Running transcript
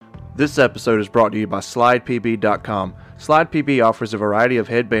This episode is brought to you by SlidePB.com. SlidePB offers a variety of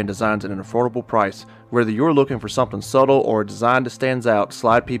headband designs at an affordable price. Whether you're looking for something subtle or a design that stands out,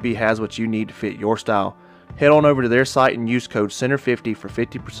 SlidePB has what you need to fit your style. Head on over to their site and use code CENTER50 for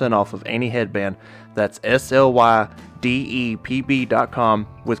 50% off of any headband. That's SLYDEPB.com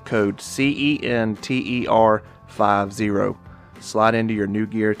with code CENTER50. Slide into your new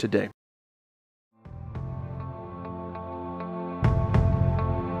gear today.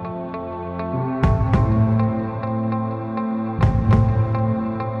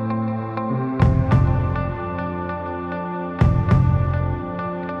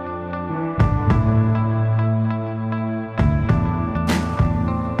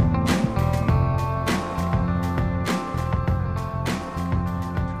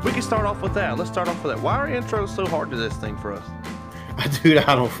 Start off with that. Let's start off with that. Why are intros so hard to this thing for us? Dude,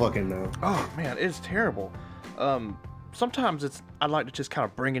 I don't fucking know. Oh man, it's terrible. Sometimes I'd like to just kind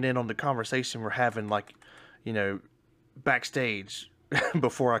of bring it in on the conversation we're having, like, you know, backstage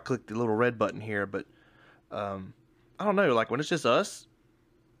before I click the little red button here. But I don't know, like when it's just us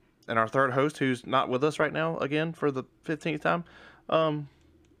and our third host who's not with us right now again for the 15th time,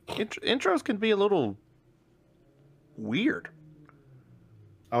 intros can be a little weird.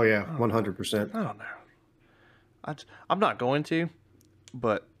 Oh yeah, 100%. I don't know. I'm not going to,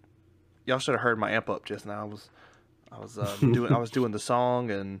 but y'all should have heard my amp up just now. I was doing the song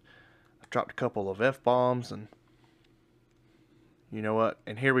and I dropped a couple of F-bombs, and you know what?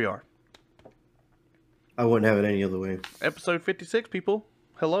 And here we are. I wouldn't have it any other way. Episode 56, people.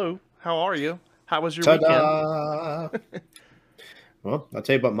 Hello. How are you? How was your Ta-da! Weekend? Well, I'll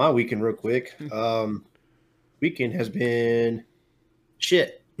tell you about my weekend real quick. Weekend has been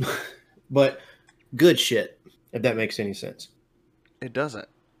shit. But good shit, if that makes any sense. It doesn't.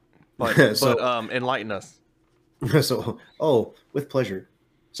 But enlighten us. With pleasure.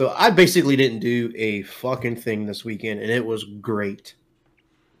 So I basically didn't do a fucking thing this weekend, and it was great.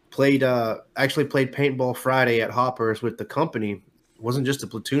 Actually played paintball Friday at Hoppers with the company. It wasn't just a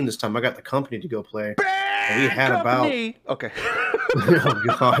platoon this time. I got the company to go play. And we had company! Oh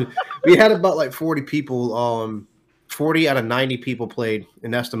god. We had about like 40 people. 40 out of 90 people played,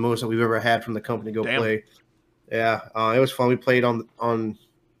 and that's the most that we've ever had from the company go play. Yeah, it was fun. We played on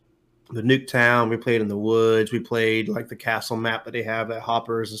the Nuke Town. We played in the woods. We played like the castle map that they have at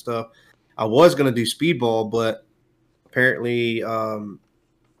Hoppers and stuff. I was going to do speedball, but apparently Arthur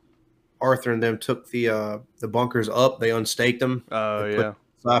and them took the bunkers up. They unstaked them. Oh, yeah.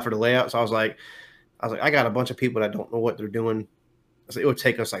 For the layout. So I was like, I got a bunch of people that don't know what they're doing. I said, it would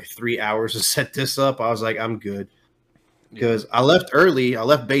take us like 3 hours to set this up. I was like, I'm good. Because I left early. I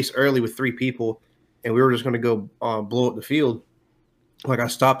left base early with 3 people, and we were just going to go blow up the field. Like I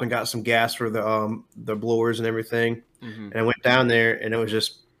stopped and got some gas for the blowers and everything, and I went down there, and it was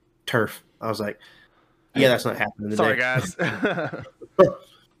just turf. I was like, "Yeah, that's not happening today." Sorry, guys.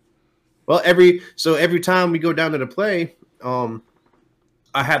 Well, every time we go down to the play, I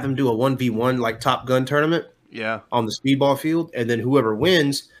have them do a 1v1 like Top Gun tournament. Yeah. On the speedball field, and then whoever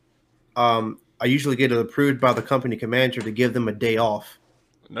wins, I usually get it approved by the company commander to give them a day off.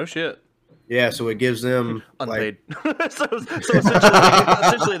 No shit. Yeah, so it gives them unpaid. so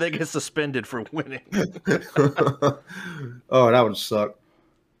essentially they get suspended for winning. Oh, that would suck.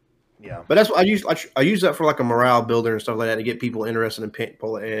 Yeah, but that's what I use that for like a morale builder and stuff like that to get people interested in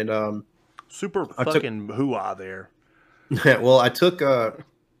paintball and super fucking hoo-ah there. Yeah, well, I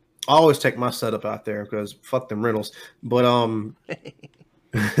always take my setup out there because fuck them rentals. But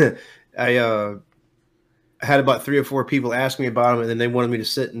I had about 3 or 4 people ask me about them, and then they wanted me to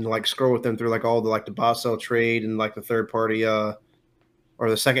sit and like scroll with them through like all the like the buy sell trade and like the third party or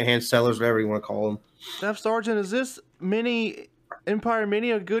the secondhand sellers, whatever you want to call them. Staff Sergeant, is this Empire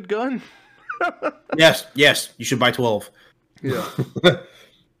Mini a good gun? Yes, you should buy 12. Yeah.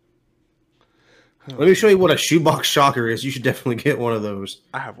 Let me show you what a shoebox shocker is. You should definitely get one of those.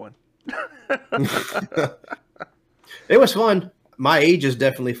 I have one. It was fun. My age is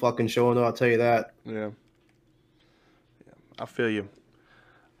definitely fucking showing, though, I'll tell you that. Yeah. I feel you.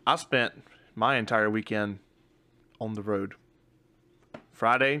 I spent my entire weekend on the road.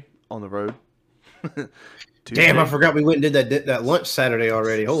 Friday, on the road. Damn, I forgot we went and did that lunch Saturday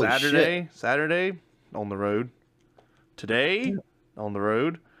already. Holy shit. Saturday, on the road. Today, on the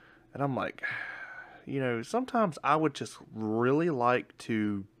road. And I'm like, you know, sometimes I would just really like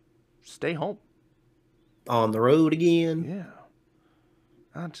to stay home. On the road again? Yeah.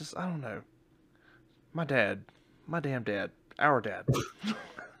 I don't know. My damn dad, our dad. I'm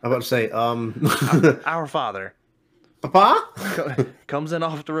about to say, our father. Papa? Comes in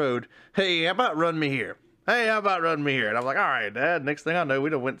off the road. Hey, how about run me here? Hey, how about running me here? And I'm like, all right, Dad. Next thing I know, we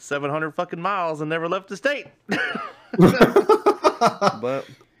done went 700 fucking miles and never left the state. But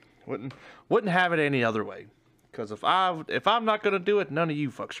wouldn't have it any other way. Because if I'm not gonna do it, none of you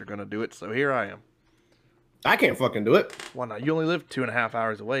fucks are gonna do it. So here I am. I can't fucking do it. Why not? You only live 2.5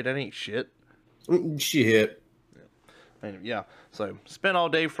 hours away. That ain't shit. Shit. Yeah. So spent all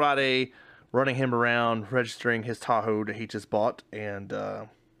day Friday running him around, registering his Tahoe that he just bought, and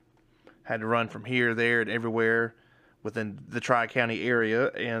had to run from here, there, and everywhere within the Tri-County area,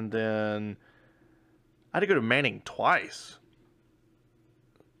 and then I had to go to Manning twice.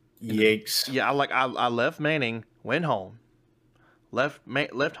 Yikes. Yeah, I left Manning, went home, left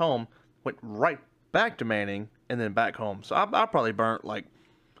home, went right back to Manning, and then back home. So I probably burnt like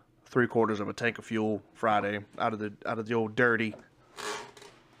 3/4 of a tank of fuel Friday out of the old dirty.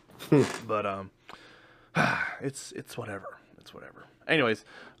 But it's whatever. It's whatever. Anyways,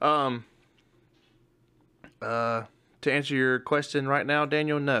 to answer your question right now,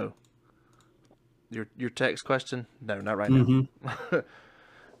 Daniel, no. Your text question, no, not right now.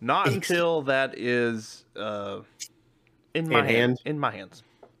 Not until that is in my hands,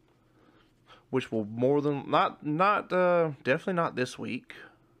 which will more than not definitely not this week.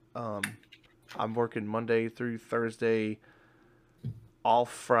 I'm working Monday through Thursday,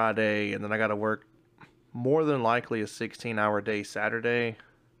 off Friday, and then I got to work more than likely a 16-hour day Saturday,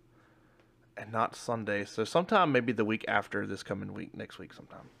 and not Sunday. So sometime maybe the week after this coming week, next week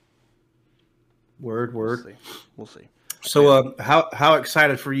sometime. Word. We'll see. So, how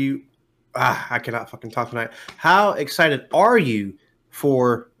excited for you? I cannot fucking talk tonight. How excited are you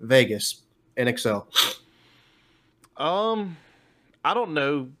for Vegas NXL? I don't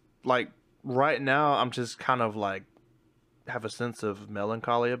know. Like right now, I'm just kind of like have a sense of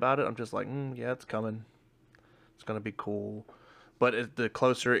melancholy about it. I'm just like, yeah, it's coming. It's gonna be cool. But the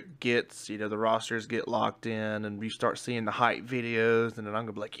closer it gets, the rosters get locked in, and you start seeing the hype videos, and then I'm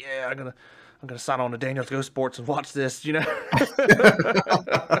gonna be like, yeah, I'm gonna sign on to Daniel's Go Sports and watch this, Yeah,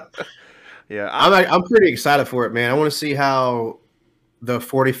 I'm pretty excited for it, man. I want to see how the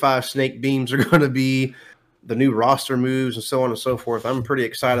 45 snake beams are going to be, the new roster moves, and so on and so forth. I'm pretty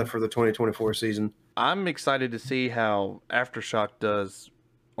excited for the 2024 season. I'm excited to see how Aftershock does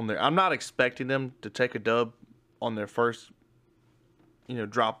on their. I'm not expecting them to take a dub on their first,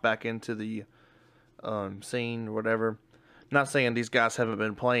 drop back into the scene or whatever. Not saying these guys haven't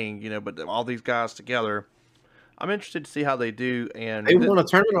been playing, but all these guys together, I'm interested to see how they do. And they won a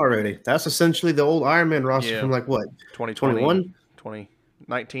tournament already. That's essentially the old Iron Man roster from like what? 2021,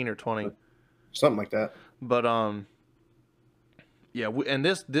 2019 or 20, something like that. But and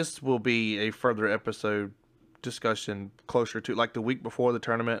this will be a further episode discussion closer to like the week before the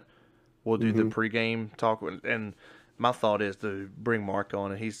tournament. We'll do the pregame talk, and my thought is to bring Mark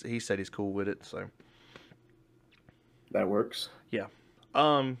on, and he said he's cool with it, so. That works. Yeah.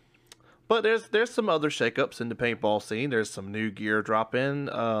 But there's some other shakeups in the paintball scene. There's some new gear drop in.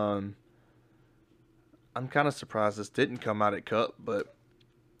 I'm kind of surprised this didn't come out at Cup, but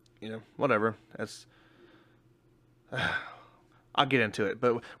whatever. That's I'll get into it.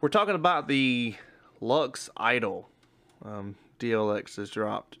 But we're talking about the Luxe Idol. DLX has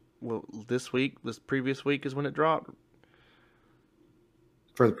dropped. Well, this previous week is when it dropped.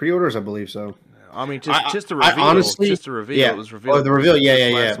 For the pre-orders, I believe so. I mean, just a reveal. Honestly, just a reveal. Yeah. It was revealed. Oh, the reveal.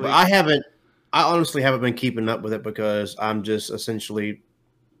 Yeah. Week. But I honestly haven't been keeping up with it because I'm just essentially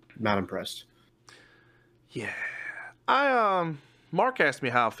not impressed. Yeah. Mark asked me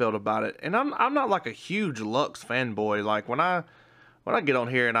how I felt about it, and I'm not like a huge Luxe fanboy. Like when I get on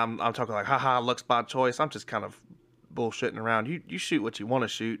here and I'm talking like, haha, Luxe by choice, I'm just kind of bullshitting around. You shoot what you want to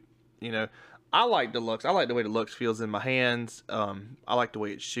shoot, I like the Luxe. I like the way the Luxe feels in my hands. I like the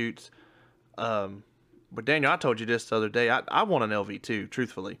way it shoots. But Daniel, I told you this the other day. I want an LV2,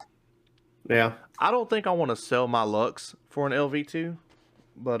 truthfully. Yeah. I don't think I want to sell my Luxe for an LV2,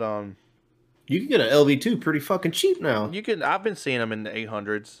 but you can get an LV2 pretty fucking cheap now. You can. I've been seeing them in the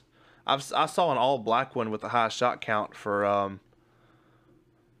 800s. I saw an all black one with a high shot count for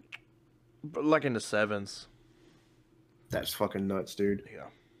like in the 7s. That's fucking nuts, dude. Yeah.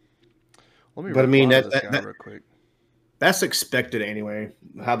 Let me. But I mean that real quick. That's expected anyway.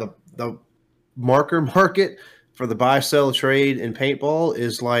 How the marker market for the buy, sell, trade in paintball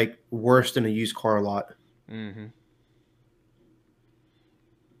is like worse than a used car lot. Mm-hmm.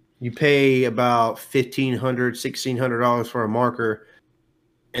 You pay about $1,500, $1,600 for a marker,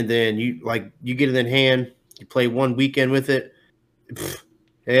 and then you get it in hand. You play one weekend with it.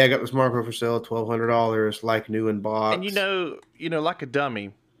 Hey, I got this marker for sale, $1,200, like new in box. And like a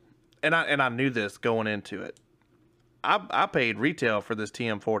dummy, and I knew this going into it. I paid retail for this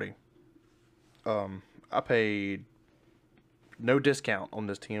TM40. I paid no discount on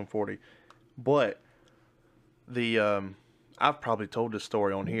this TM40, but the I've probably told this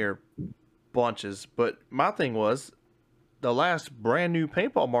story on here bunches, but my thing was the last brand new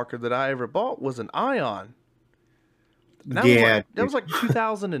paintball marker that I ever bought was an Ion. And that was like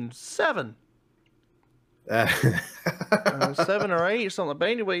 2007. 7 or 8 or something. But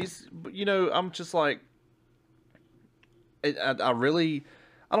anyways, you know, I'm just like, I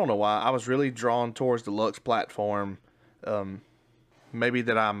don't know why. I was really drawn towards the Luxe platform. Maybe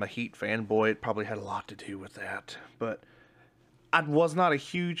that I'm a Heat fanboy. It probably had a lot to do with that. But I was not a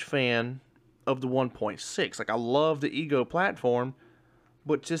huge fan of the 1.6. Like, I love the Ego platform,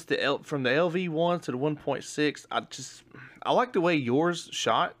 but just from the LV1 to the 1.6, I like the way yours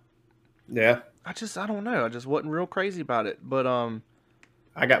shot. Yeah. I don't know. I just wasn't real crazy about it. But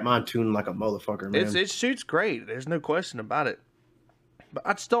I got mine tuned like a motherfucker, man. It shoots great. There's no question about it. But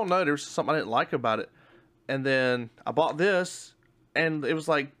I just don't know. There was something I didn't like about it. And then I bought this, and it was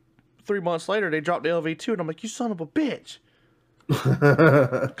like 3 months later they dropped the LV2, and I'm like, you son of a bitch.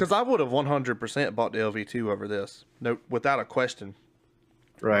 Because I would have 100% bought the LV2 over this, no, without a question.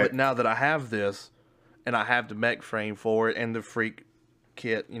 Right. But now that I have this, and I have the mech frame for it, and the freak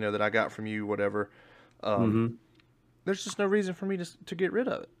kit, you know, that I got from you, whatever, there's just no reason for me to get rid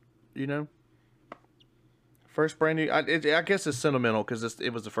of it, you know. First brand new, I guess it's sentimental because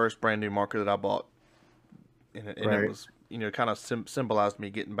it was the first brand new marker that I bought, and it was, you know, kind of symbolized me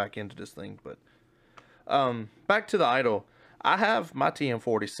getting back into this thing. But back to the idol. I have my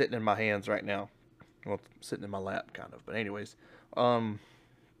TM40 sitting in my hands right now. Well, sitting in my lap, kind of. But anyways, I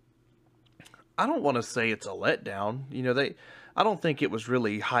don't want to say it's a letdown. You know, I don't think it was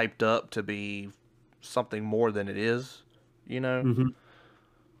really hyped up to be something more than it is. You know,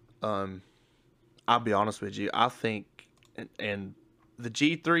 I'll be honest with you. I think, and the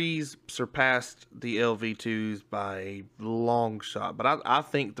G3s surpassed the LV2s by a long shot. But I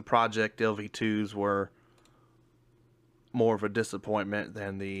think the Project LV2s were more of a disappointment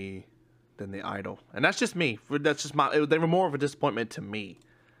than the idol, and that's just me. That's just they were more of a disappointment to me.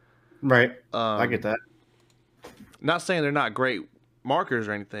 Right. I get that. Not saying they're not great markers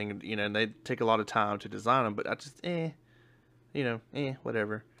or anything, you know, and they take a lot of time to design them, but I just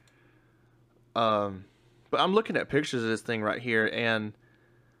whatever. But I'm looking at pictures of this thing right here, and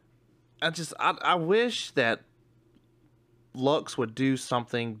I wish that Luxe would do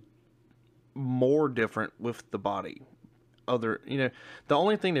something more different with the body. The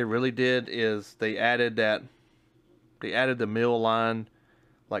only thing they really did is they added the mill line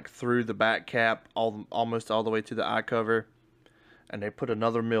like through the back cap almost all the way to the eye cover, and they put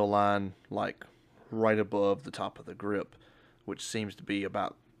another mill line like right above the top of the grip, which seems to be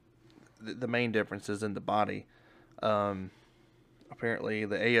about the main differences in the body. Apparently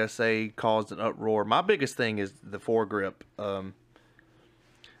the ASA caused an uproar. My biggest thing is the foregrip.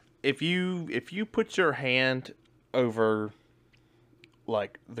 If you put your hand over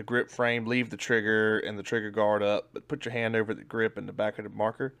like the grip frame, leave the trigger and the trigger guard up, but put your hand over the grip and the back of the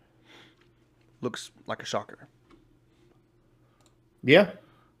marker, looks like a shocker. Yeah.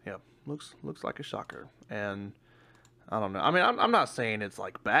 Yeah, looks like a shocker. And I don't know. I mean, I'm not saying it's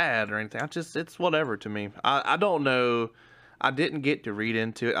like bad or anything. It's whatever to me. I don't know. I didn't get to read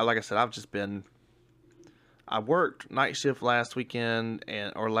into it. Like I said, I worked night shift last weekend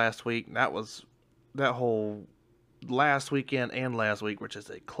or last week. That whole last weekend and last week, which is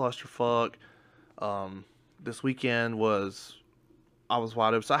a clusterfuck. This weekend I was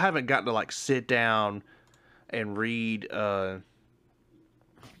wide open, so I haven't gotten to like sit down and read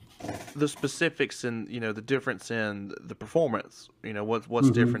the specifics and, you know, the difference in the performance. You know, what's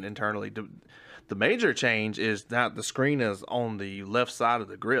different internally. The major change is that the screen is on the left side of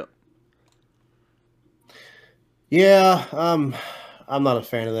the grip. Yeah, I'm not a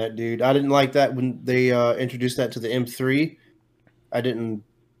fan of that, dude. I didn't like that when they introduced that to the M3.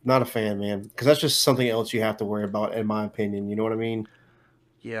 Not a fan, man, because that's just something else you have to worry about, in my opinion. You know what I mean?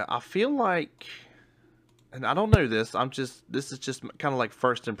 Yeah, I feel like, and I don't know this. This is just kind of like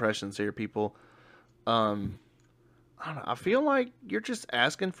first impressions here, people. I don't know. I feel like you're just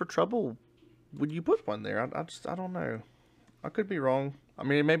asking for trouble when you put one there. I don't know. I could be wrong. I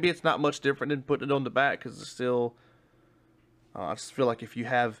mean, maybe it's not much different than putting it on the back because it's still. I just feel like if you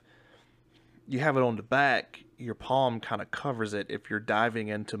have it on the back, your palm kind of covers it if you're diving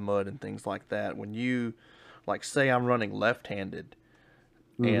into mud and things like that. When you, like, say I'm running left-handed,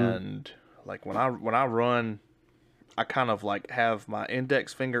 and like when I run, I kind of like have my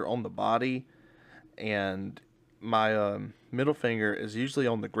index finger on the body, and my middle finger is usually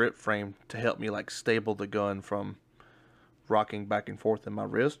on the grip frame to help me like stable the gun from rocking back and forth in my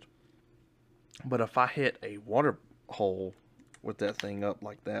wrist. But if I hit a water hole with that thing up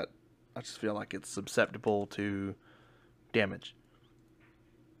like that, I just feel like it's susceptible to damage.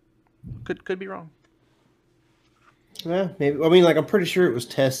 Could be wrong. Yeah, maybe. I mean, like, I'm pretty sure it was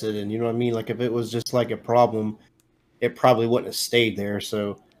tested, and you know what I mean. Like, if it was just like a problem, it probably wouldn't have stayed there.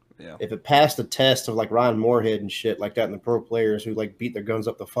 So, Yeah. if it passed the test of like Ryan Moorhead and shit like that, and the pro players who like beat their guns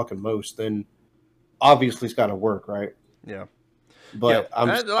up the fucking most, then obviously it's got to work, right? Yeah. But yeah.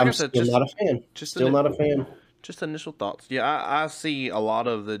 Like I I'm said, still not a fan. Still not a fan. Just initial thoughts. Yeah, I see a lot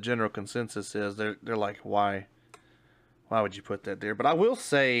of the general consensus is they're like, why would you put that there? But I will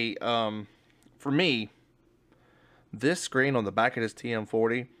say, for me, this screen on the back of this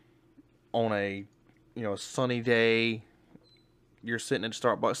TM40 on a sunny day, you're sitting at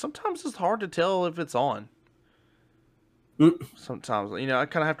Starbucks. Sometimes it's hard to tell if it's on. Sometimes I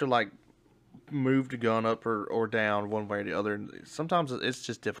kind of have to like move the gun up or down one way or the other. Sometimes it's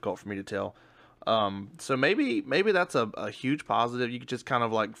just difficult for me to tell. So maybe that's a huge positive. You could just kind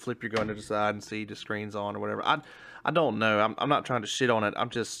of like flip your gun to the side and see the screen's on or whatever. I don't know. I'm not trying to shit on it. I'm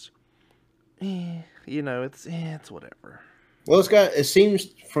just, it's whatever. Well, it seems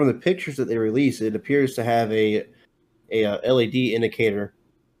from the pictures that they released, it appears to have a LED indicator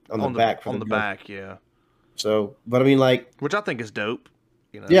on the back. On the back, yeah. So, but I mean, like, which I think is dope.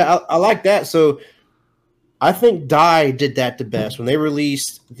 Yeah, I like that. So, I think Dye did that the best when they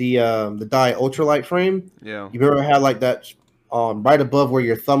released the Dye ultralight frame. Yeah, you remember how like that right above where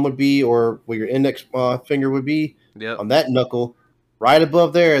your thumb would be or where your index finger would be. Yeah, on that knuckle, right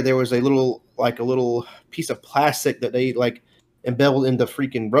above there was a little piece of plastic that they like embedded into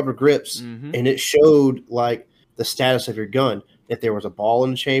freaking rubber grips, and it showed like the status of your gun. If there was a ball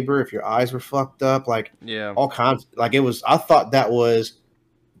in the chamber, if your eyes were fucked up, like all kinds. Like it was. I thought that was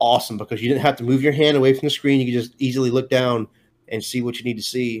awesome because you didn't have to move your hand away from the screen. You could just easily look down and see what you need to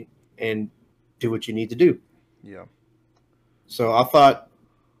see and do what you need to do. Yeah. So I thought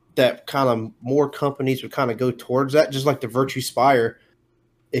that kind of more companies would kind of go towards that, just like the Virtue Spire.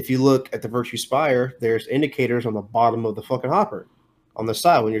 If you look at the Virtue Spire, there's indicators on the bottom of the fucking hopper on the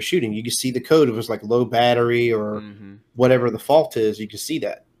side when you're shooting. You can see the code if it's like low battery or whatever the fault is. You can see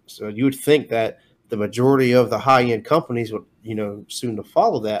that. So you would think that the majority of the high-end companies would, soon to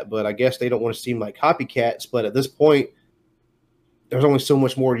follow that. But I guess they don't want to seem like copycats. But at this point, there's only so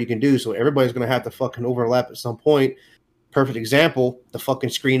much more you can do. So everybody's going to have to fucking overlap at some point. Perfect example, the fucking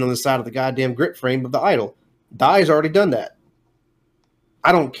screen on the side of the goddamn grip frame of the idle. Dye's already done that.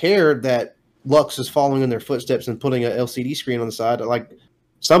 I don't care that Luxe is following in their footsteps and putting an LCD screen on the side. Like,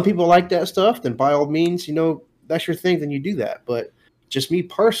 some people like that stuff, then by all means, that's your thing, then you do that. But just me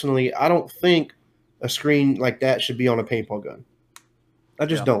personally, I don't think a screen like that should be on a paintball gun. I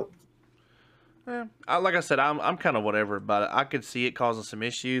just don't. Yeah. Like I said, I'm kind of whatever about it. I could see it causing some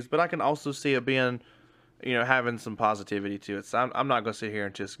issues, but I can also see it being, having some positivity to it. So I'm not going to sit here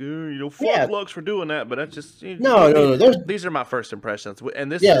and just, fuck Luxe for doing that. But that's just no. These are my first impressions,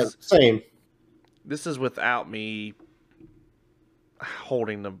 and this is same. This is without me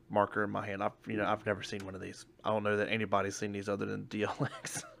holding the marker in my hand. I've never seen one of these. I don't know that anybody's seen these other than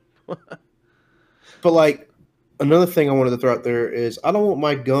DLX. But like another thing I wanted to throw out there is I don't want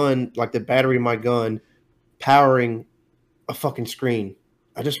my gun, like the battery in my gun, powering a fucking screen.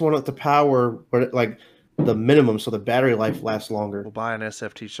 I just want it to power, but like the minimum, so the battery life lasts longer. We'll buy an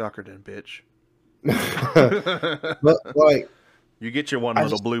SFT shocker then, bitch. But like, you get your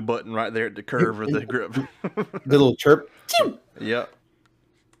little blue button right there at the curve of the grip. The little chirp. Yep.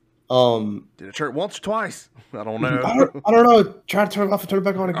 Did it chirp once or twice? I don't know. I don't know. Try to turn it off and turn it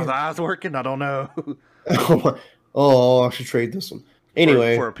back on again. Are the eyes working? I don't know. I should trade this one.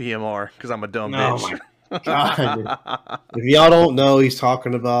 Anyway. For a PMR, because I'm a dumb bitch. God. If y'all don't know, he's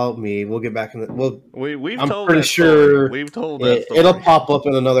talking about me. We'll get back in the. We've I'm told pretty that sure story. We've told that story. It'll pop up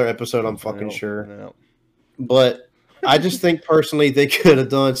in another episode. I'm fucking sure. No. But I just think personally they could have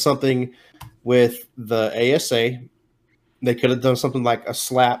done something with the ASA. They could have done something like a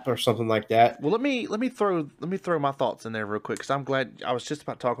slap or something like that. Well, let me throw my thoughts in there real quick because I'm glad I was just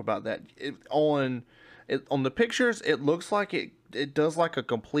about to talk about that. On the pictures, it looks like it does like a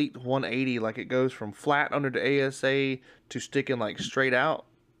complete 180, like it goes from flat under the ASA to sticking like straight out.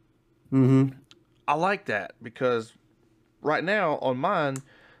 I like that because right now on mine,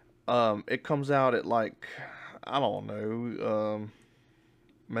 it comes out at like, I don't know,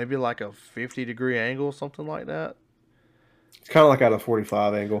 maybe like a 50-degree angle, something like that. It's kind of like at a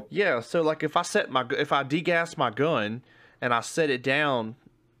 45 angle. Yeah, so like if I degas my gun and I set it down,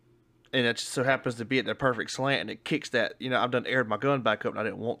 and it just so happens to be at the perfect slant, and it kicks that, I've done aired my gun back up, and I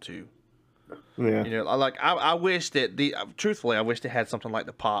didn't want to. Yeah. I wish that truthfully, I wish they had something like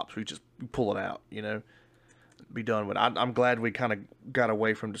the pops, where you just, pull it out, you know, be done with it. I'm glad we kind of got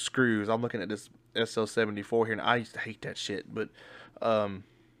away from the screws. I'm looking at this SL74 here, and I used to hate that shit, but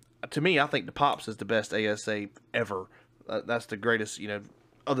to me, I think the Pops is the best ASA ever. That's the greatest, you know,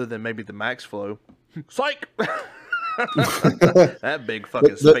 other than maybe the Max Flow. Psych! That big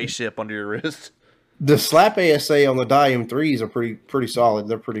fucking spaceship under your wrist. The slap ASA on the Dium 3s are pretty solid.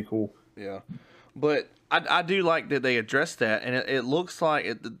 They're pretty cool. Yeah. But I do like that they addressed that, and it looks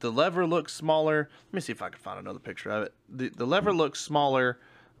like the lever looks smaller. Let me see if I can find another picture of it. The lever looks smaller,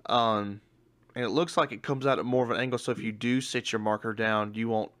 and it looks like it comes out at more of an angle, so if you do sit your marker down, you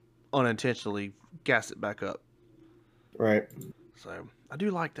won't unintentionally gas it back up. Right. So I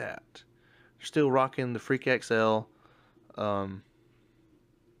do like that. You're still rocking the Freak XL.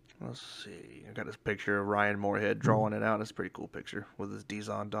 Let's see. I got this picture of Ryan Moorhead drawing it out. It's a pretty cool picture with his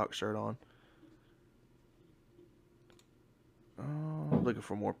Dizon Doc shirt on. Looking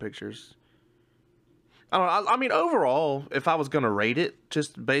for more pictures. I don't know. I mean, overall, if I was gonna rate it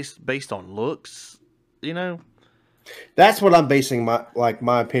just based on looks, you know, that's what I'm basing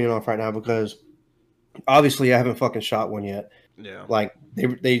my opinion off right now, because obviously I haven't fucking shot one yet. Yeah. Like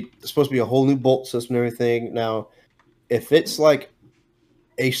they supposed to be a whole new bolt system and everything. Now, if it's like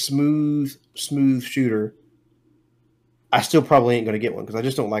a smooth shooter, I still probably ain't gonna get one because I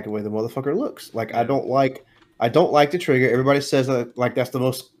just don't like the way the motherfucker looks. Like, yeah. I don't like the trigger. Everybody says that like that's the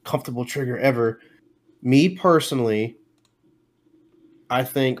most comfortable trigger ever. Me personally, I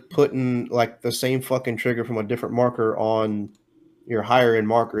think putting like the same fucking trigger from a different marker on your higher end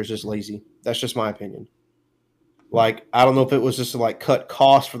marker is just lazy. That's just my opinion. Like, I don't know if it was just to like cut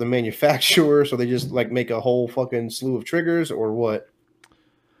costs for the manufacturer, so they just like make a whole fucking slew of triggers, or what.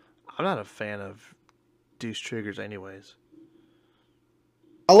 I'm not a fan of deuce triggers anyways.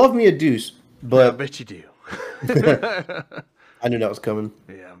 I love me a deuce, but yeah, I bet you do. I knew that was coming.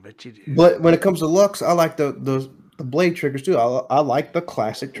 Yeah, I bet you do. But when it comes to Luxe, I like the blade triggers too. I like the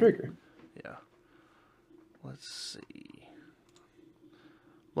classic trigger. Yeah. Let's see.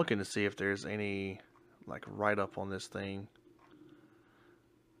 Looking to see if there's any like write-up on this thing.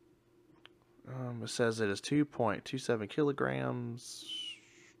 It says it is 2.27 kilograms,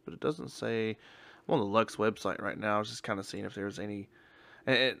 but it doesn't say. I'm on the Luxe website right now. I was just kind of seeing if there's any.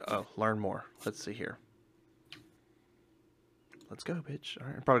 Learn more. Let's see here. Let's go, bitch. All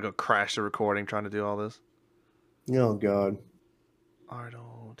right, I'm probably gonna crash the recording trying to do all this. Oh God.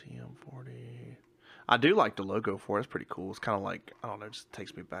 Idle TM40. I do like the logo for it. It's pretty cool. It's kind of like, I don't know, it just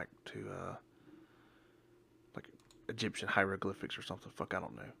takes me back to like Egyptian hieroglyphics or something. Fuck, I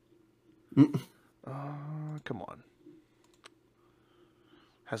don't know. Come on.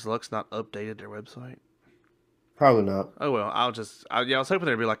 Has Luxe not updated their website? Probably not. Oh well, I was hoping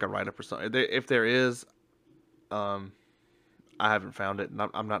there'd be like a write-up or something. If there is, I haven't found it, and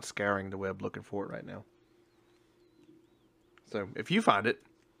I'm not scouring the web looking for it right now. So if you find it,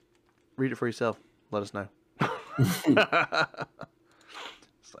 read it for yourself. Let us know.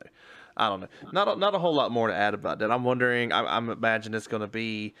 So, I don't know. Not a whole lot more to add about that. I'm wondering. I'm imagining it's going to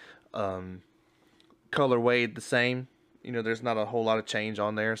be colorway the same. You know, there's not a whole lot of change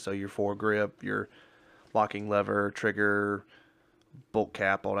on there. So your foregrip, your locking lever, trigger, bolt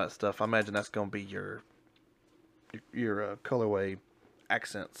cap, all that stuff. I imagine that's going to be your colorway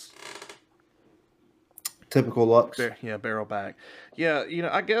accents. Typical Luxe. Yeah, barrel back. Yeah, you know,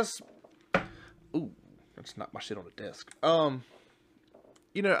 I guess. Ooh, that's not my shit on the desk.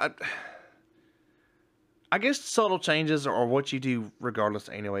 You know, I guess subtle changes are what you do regardless,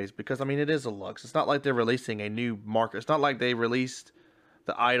 anyways. Because I mean, it is a Luxe. It's not like they're releasing a new marker. It's not like they released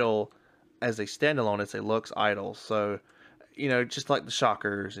the Idol as a standalone. It's a Luxe Idol. So, you know, just like the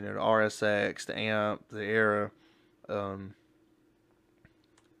shockers, you know, the RSX, the amp, the Era, the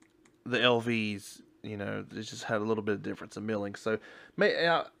LVs. You know, it just had a little bit of difference in milling. So,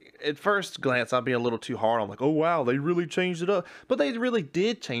 at first glance, I'd be a little too hard. I'm like, oh, wow, they really changed it up. But they really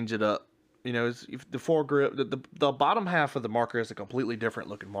did change it up. You know, if the foregrip, the bottom half of the marker is a completely different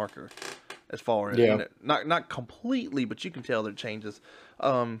looking marker. As far as, yeah. You know, not completely, but you can tell there changes.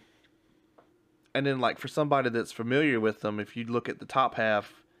 And then, like, for somebody that's familiar with them, if you look at the top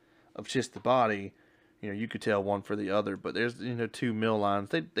half of just the body, you know, you could tell one for the other, but there's, you know, two mill lines.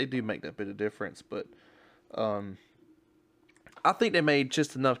 They do make that bit of difference, but I think they made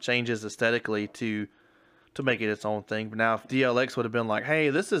just enough changes aesthetically to make it its own thing. But now if DLX would have been like, hey,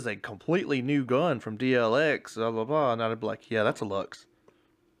 this is a completely new gun from DLX, blah, blah, blah, and I'd be like, yeah, that's a Luxe.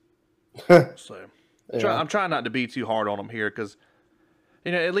 So yeah. I'm trying not to be too hard on them here because,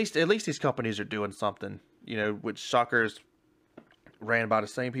 you know, at least these companies are doing something, you know, which shockers ran by the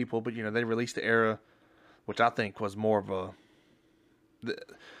same people, but, you know, they released the Era, which I think was more of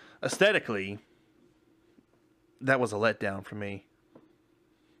aesthetically, that was a letdown for me.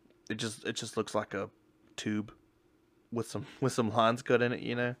 It just looks like a tube with some lines cut in it,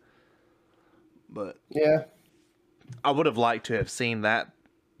 you know. But Yeah. I would have liked to have seen that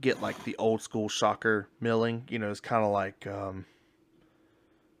get like the old school shocker milling. You know, it's kind of like it's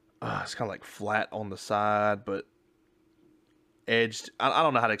kind of like flat on the side, but edged. I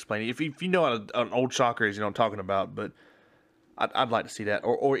don't know how to explain it. If you know what an old shocker is, you know what I'm talking about. But I'd like to see that,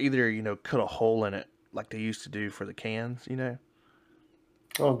 or either cut a hole in it like they used to do for the cans. You know.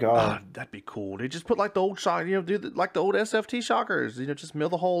 Oh God. That'd be cool. They just put like the old shock, like the old SFT shockers. Just mill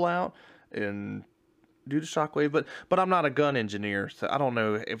the hole out and do the shockwave. But I'm not a gun engineer, so I don't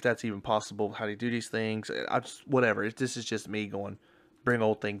know if that's even possible. How do you do these things? Whatever. This is just me going, bring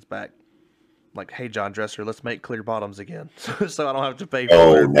old things back. Like, hey, John Dresser, let's make clear bottoms again, so I don't have to pay.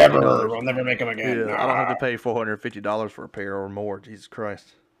 Oh, never. We'll never make them again. Yeah, I don't have to pay $450 for a pair or more. Jesus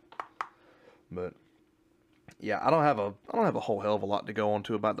Christ. But. Yeah, I don't have a whole hell of a lot to go on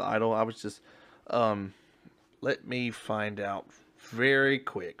to about the idol. I was just, let me find out very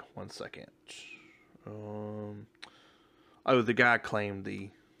quick. 1 second. The guy claimed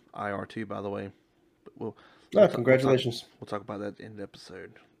the IR2, by the way. But congratulations. We'll talk about that in the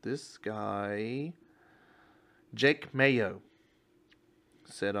episode. This guy, Jake Mayo,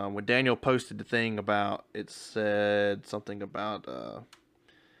 said when Daniel posted the thing about it, said something about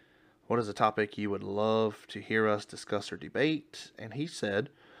what is a topic you would love to hear us discuss or debate? And he said,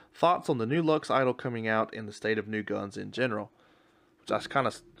 thoughts on the new Luxe idol coming out and the state of new guns in general. Which I kind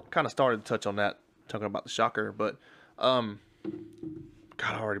of started to touch on that, talking about the shocker. But, God,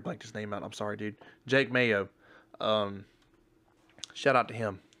 I already blanked his name out. I'm sorry, dude. Jake Mayo. Shout out to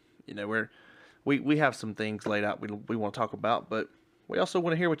him. We have some things laid out we want to talk about, but we also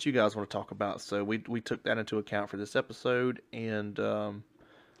want to hear what you guys want to talk about. So we took that into account for this episode, and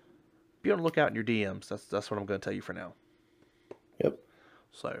be on the lookout in your DMs. That's what I'm going to tell you for now. Yep.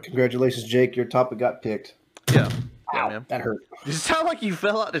 So congratulations, Jake. Your topic got picked. Yeah. Ow, man. That hurt. You sound like you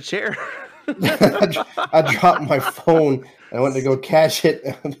fell out the chair. I dropped my phone and I went to go catch it.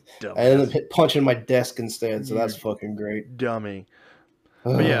 And Dumbass. I ended up punching my desk instead. So that's fucking great. Dummy.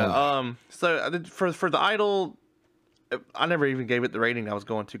 But yeah. So for the idol, I never even gave it the rating I was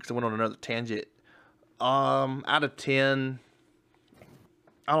going to because I went on another tangent. Out of 10.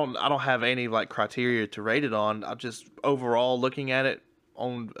 I don't have any like criteria to rate it on. I'm just overall looking at it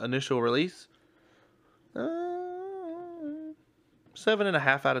on initial release.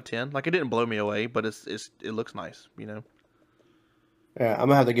 7.5 out of 10. Like, it didn't blow me away, but it looks nice, Yeah, I'm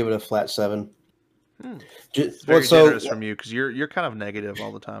gonna have to give it a flat 7. It's very generous from you because you're kind of negative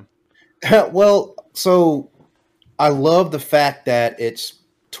all the time. Well, so I love the fact that it's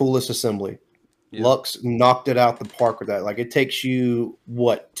toolless assembly. Yeah. Luxe knocked it out the park with that. Like, it takes you,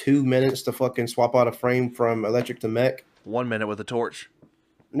 2 minutes to fucking swap out a frame from electric to mech? 1 minute with a torch.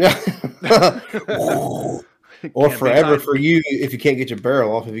 Yeah. Or forever for you if you can't get your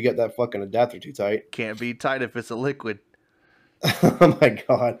barrel off if you get that fucking adapter too tight. Can't be tight if it's a liquid. Oh my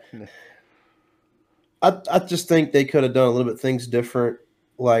God. I just think they could have done a little bit things different.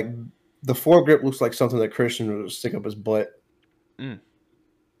 Like, the foregrip looks like something that Christian would stick up his butt. I'm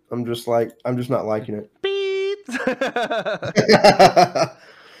just not liking it. Beep.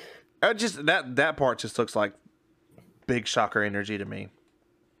 That part just looks like big shocker energy to me.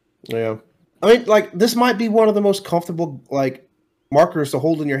 Yeah. I mean, like, this might be one of the most comfortable, like, markers to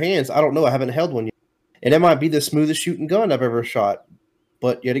hold in your hands. I don't know. I haven't held one yet. And it might be the smoothest shooting gun I've ever shot.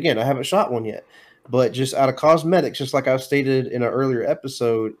 But yet again, I haven't shot one yet. But just out of cosmetics, just like I stated in an earlier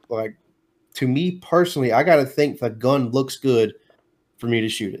episode, like, to me personally, I got to think the gun looks good for me to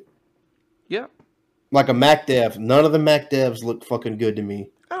shoot it. Yeah. Like a Mac Dev. None of the Mac Devs look fucking good to me.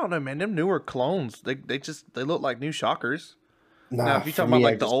 I don't know, man. Them newer clones, they look like new shockers. Nah, now, if you talk about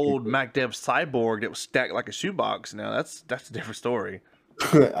like the old Mac Dev Cyborg that was stacked like a shoebox, now that's a different story.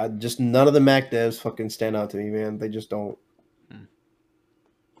 None of the Mac Devs fucking stand out to me, man. They just don't.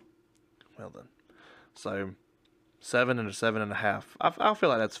 Well then, so 7 and a 7.5. I feel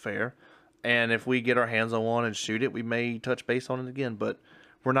like that's fair. And if we get our hands on one and shoot it, we may touch base on it again. But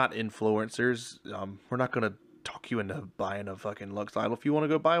we're not influencers. We're not gonna talk you into buying a fucking Luxe idol. If you want to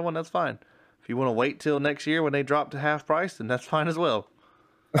go buy one, that's fine. If you want to wait till next year when they drop to half price, then that's fine as well.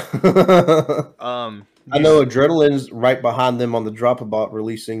 I know Adrenaline's right behind them on the drop about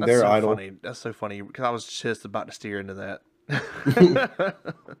releasing their idol. Funny. That's so funny because I was just about to steer into that.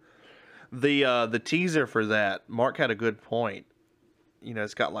 The teaser for that, Mark had a good point.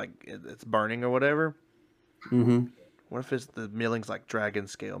 It's got like it's burning or whatever. Mm-hmm. What if it's the milling's like dragon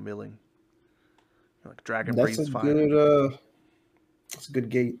scale milling? Like dragon That's breathes a fire. good. It's a good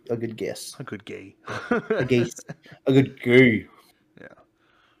gay, a good guess. A good gay. A guess. A good gay. Yeah.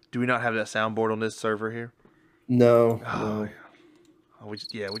 Do we not have that soundboard on this server here? No, Oh, no.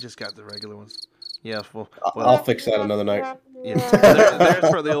 yeah. We just got the regular ones. Yeah, well, I'll fix that another night. Yeah, there's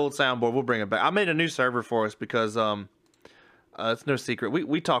for the old soundboard. We'll bring it back. I made a new server for us because it's no secret.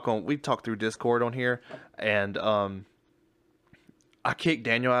 We talk through Discord on here, and I kicked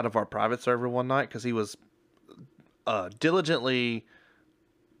Daniel out of our private server one night because he was diligently.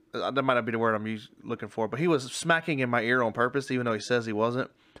 That might not be the word I'm looking for, but he was smacking in my ear on purpose, even though he says he wasn't,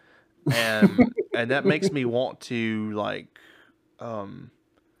 and that makes me want to like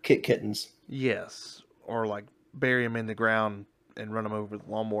kick kittens. Yes, or like bury him in the ground and run him over with a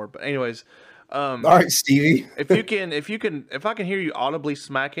lawnmower. But anyways, all right, Stevie. if I can hear you audibly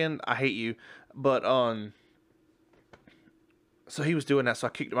smacking, I hate you. But so he was doing that, so I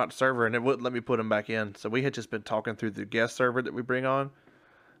kicked him out the server, and it wouldn't let me put him back in. So we had just been talking through the guest server that we bring on,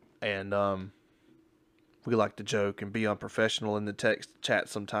 and we like to joke and be unprofessional in the text chat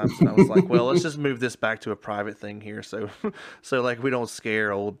sometimes. And I was like, well, let's just move this back to a private thing here, so like we don't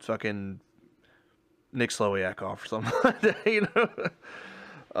scare old fucking Nick Slowiak off or something like that, you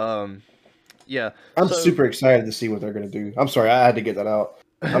know. Yeah. I'm super excited to see what they're gonna do. I'm sorry, I had to get that out.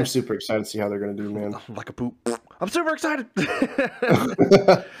 I'm super excited to see how they're gonna do, man. Like a poop. I'm super excited.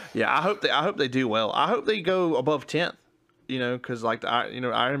 Yeah, I hope they do well. I hope they go above 10th. You know, because like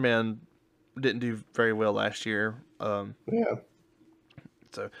Iron Man didn't do very well last year. Yeah.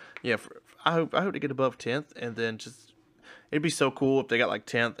 So yeah, I hope they get above 10th, and then just it'd be so cool if they got like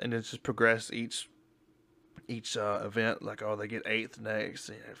 10th and then just progress each event. Like, oh, they get 8th next,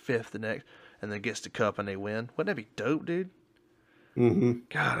 5th the next, and then gets the cup and they win. Wouldn't that be dope, dude? Mm-hmm.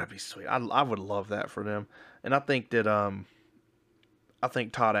 God, that'd be sweet. I would love that for them. And I think that I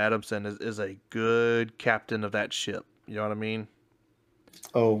think Todd Adamson is a good captain of that ship. You know what I mean?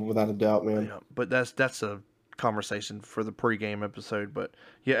 Oh, without a doubt, man. Yeah, but that's a conversation for the pregame episode. But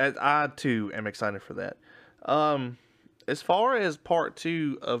yeah, I too am excited for that. As far as part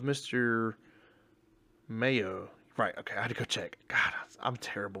 2 of Mr. Mayo, right? Okay, I had to go check. God, I'm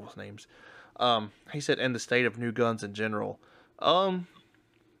terrible with names. He said, "And the state of new guns in general."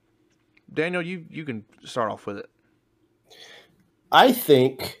 Daniel, you can start off with it. I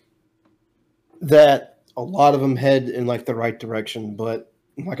think that a lot of them head in like the right direction, but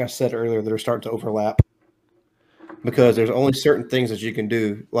like I said earlier, they're starting to overlap because there's only certain things that you can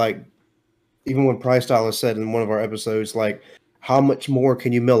do. Like even when PriceDollaz said in one of our episodes, like how much more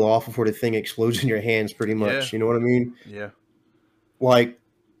can you mill off before the thing explodes in your hands? Pretty much, Yeah. You know what I mean? Yeah. Like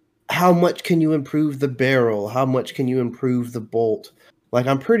how much can you improve the barrel? How much can you improve the bolt? Like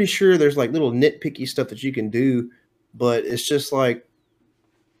I'm pretty sure there's like little nitpicky stuff that you can do, but it's just like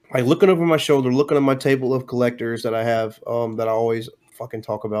looking over my shoulder, looking at my table of collectors that I have, that I always fucking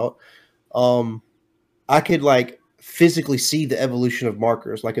talk about. I could like physically see the evolution of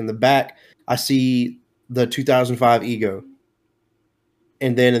markers. Like in the back, I see the 2005 Ego.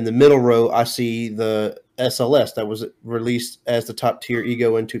 And then in the middle row, I see the SLS that was released as the top tier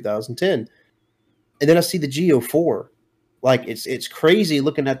Ego in 2010. And then I see the Go4. Like it's crazy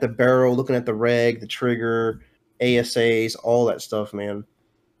looking at the barrel, looking at the reg, the trigger, ASAs, all that stuff, man.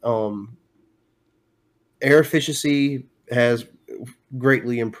 Air efficiency has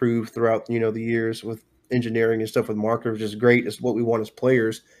greatly improved throughout, the years with engineering and stuff with markers, which is great. It's what we want as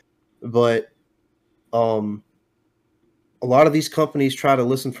players. But a lot of these companies try to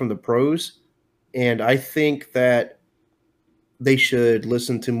listen from the pros, and I think that they should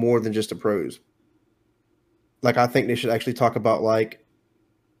listen to more than just the pros. Like I think they should actually talk to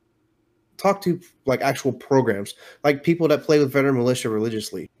actual programs, like people that play with veteran militia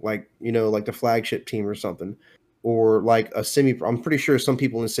religiously, like the flagship team or something, or like a semi-pro. I'm pretty sure some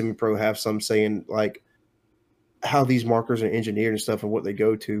people in semi-pro have some saying like how these markers are engineered and stuff and what they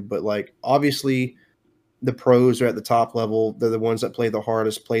go to. But like obviously the pros are at the top level. They're the ones that play the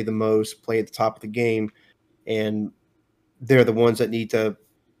hardest, play the most, play at the top of the game, and they're the ones that need to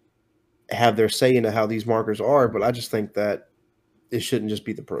have their say into how these markers are. But I just think that it shouldn't just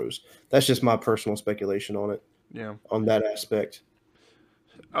be the pros. That's just my personal speculation on it. Yeah. On that aspect.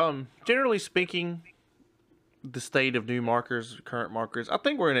 Generally speaking, the state of new markers, current markers, I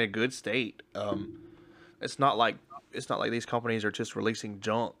think we're in a good state. It's not like these companies are just releasing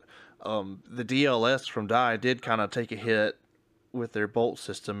junk. The DLS from Dye did kind of take a hit with their bolt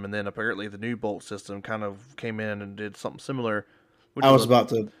system, and then apparently the new bolt system kind of came in and did something similar. I was about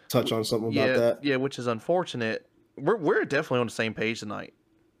to touch on something about that. Yeah, which is unfortunate. We're definitely on the same page tonight.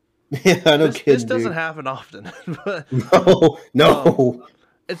 Yeah, no kidding. This doesn't happen often. But, no.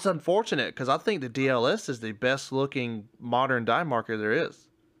 it's unfortunate because I think the DLS is the best looking modern die marker there is.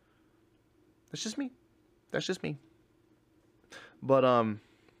 That's just me. That's just me. But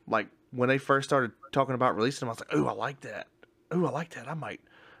like when they first started talking about releasing them, I was like, "Oh, I like that. Oh, I like that. I might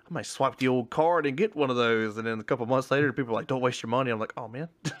swipe the old card and get one of those." And then a couple months later, people were like, "Don't waste your money." I'm like, "Oh man,"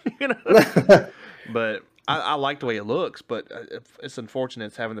 you know. But I like the way it looks, but it's unfortunate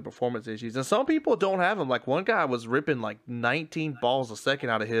it's having the performance issues. And some people don't have them. Like one guy was ripping like 19 balls a second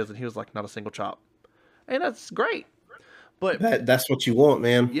out of his, and he was like, not a single chop. And that's great. But that's what you want,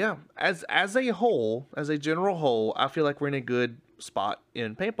 man. Yeah, as a whole, as a general whole, I feel like we're in a good spot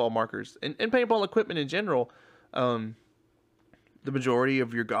in paintball markers and paintball equipment in general. The majority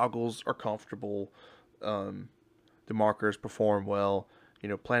of your goggles are comfortable. The markers perform well. You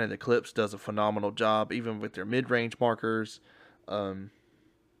know, Planet Eclipse does a phenomenal job, even with their mid-range markers. I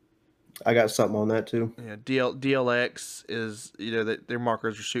got something on that too. Yeah, DLX is, you know, that their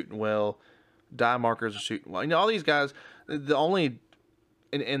markers are shooting well. Die markers are shooting well. You know, all these guys. The only,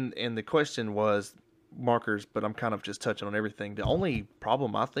 and the question was markers, but I'm kind of just touching on everything. The only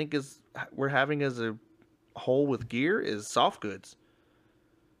problem I think is we're having as a whole with gear is soft goods.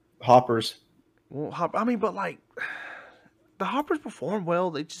 Hoppers. Well, I mean, but like the hoppers perform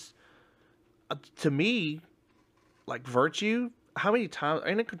well. They just, to me, like Virtue. How many times,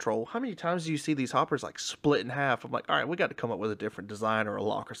 and in Control, how many times do you see these hoppers like split in half? I'm like, all right, we got to come up with a different design or a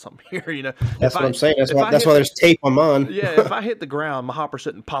lock or something here, you know? That's what I'm saying. That's why there's tape on mine. Yeah, if I hit the ground, my hopper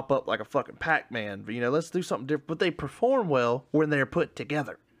shouldn't pop up like a fucking Pac-Man. But, you know, let's do something different. But they perform well when they're put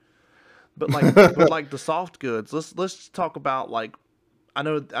together. But like, the soft goods, let's talk about like, I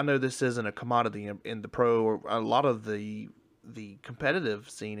know this isn't a commodity in the pro or a lot of the competitive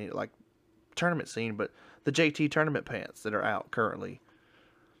scene, like tournament scene, but the JT tournament pants that are out currently.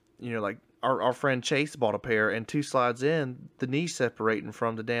 You know, like our friend Chase bought a pair, and 2 slides in, the knee separating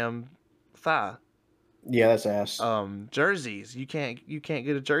from the damn thigh. Yeah, that's ass. Jerseys, you can't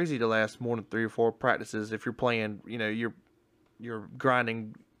get a jersey to last more than 3 or 4 practices if you're playing. You know, you're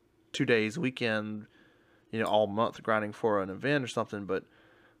grinding 2 days a weekend. You know, all month grinding for an event or something. But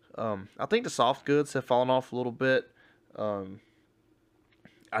I think the soft goods have fallen off a little bit.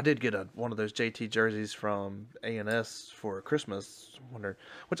 I did get one of those JT jerseys from A&S for Christmas,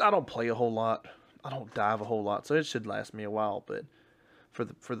 which I don't play a whole lot. I don't dive a whole lot, so it should last me a while. But for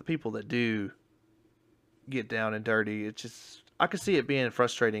the people that do get down and dirty, it's just, I could see it being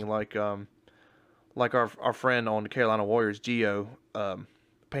frustrating. Like our friend on the Carolina Warriors, Gio,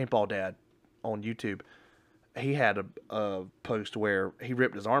 Paintball Dad, on YouTube. He had a post where he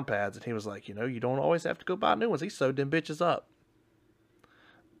ripped his arm pads, and he was like, you know, you don't always have to go buy new ones. He sewed them bitches up.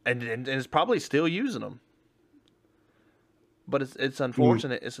 And is probably still using them, but it's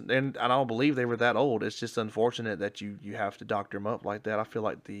unfortunate. And I don't believe they were that old. It's just unfortunate that you have to doctor them up like that. I feel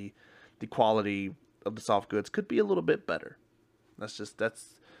like the quality of the soft goods could be a little bit better. That's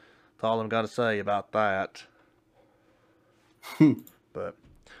all I'm gonna say about that. But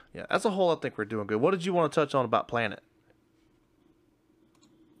yeah, as a whole, I think we're doing good. What did you want to touch on about Planet?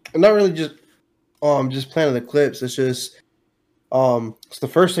 Not really just Planet Eclipse. It's just. So the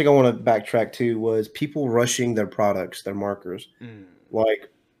first thing I want to backtrack to was people rushing their products, their markers. Like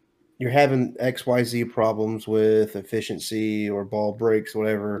you're having XYZ problems with efficiency or ball breaks,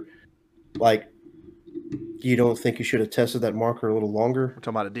 whatever. Like you don't think you should have tested that marker a little longer? We're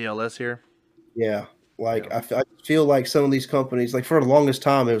talking about a DLS here. Yeah. Like yeah. I feel like some of these companies, like for the longest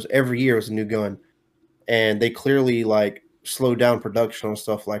time, it was every year it was a new gun, and they clearly like slowed down production and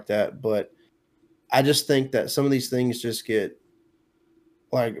stuff like that. But I just think that some of these things just get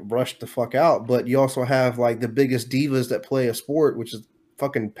like rushed the fuck out. But you also have like the biggest divas that play a sport, which is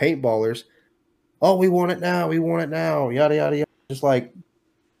fucking paintballers. Oh, we want it now. We want it now. Yada, yada, yada. Just like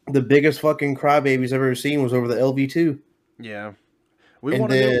the biggest fucking crybabies I've ever seen was over the LV2. Yeah. We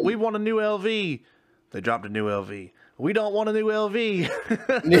want a new LV. They dropped a new LV. We don't want a new LV.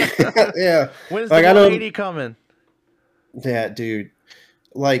 Yeah. When's the 180 coming? Yeah, dude.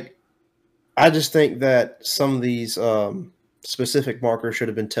 Like, I just think that some of these specific markers should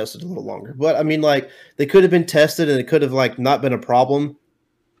have been tested a little longer. But I mean, like, they could have been tested and it could have like not been a problem.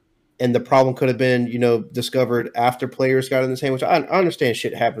 And the problem could have been, you know, discovered after players got in the same, which I understand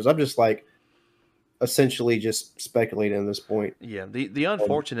shit happens. I'm just like essentially just speculating at this point. Yeah. The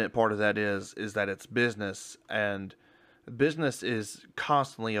unfortunate part of that is that it's business, and business is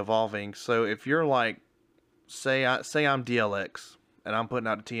constantly evolving. So if you're like, say I'm DLX and I'm putting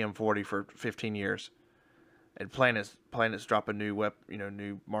out a TM40 for 15 years, and Planet's dropping new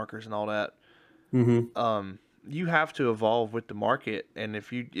new markers and all that. Mm-hmm. you have to evolve with the market, and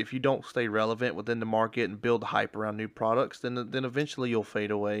if you don't stay relevant within the market and build hype around new products, then eventually you'll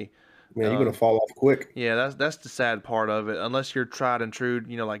fade away. Man, you're gonna fall off quick. Yeah, that's the sad part of it. Unless you're tried and true,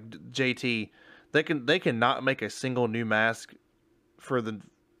 like JT, they can not make a single new mask for the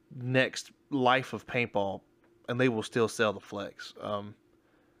next life of paintball, and they will still sell the Flex.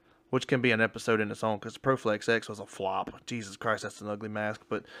 Which can be an episode in its own, because Proflex X was a flop. Jesus Christ, that's an ugly mask.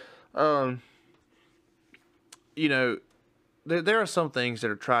 But, there are some things that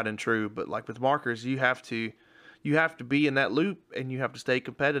are tried and true. But like with markers, you have to be in that loop, and you have to stay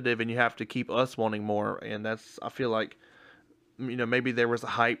competitive, and you have to keep us wanting more. And I feel like, maybe there was a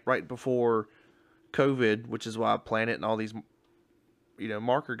hype right before COVID, which is why Planet and all these,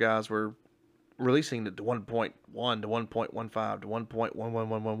 marker guys were releasing the 1.1 to 1.15 to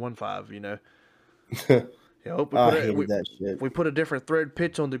 1.111115, we put a different thread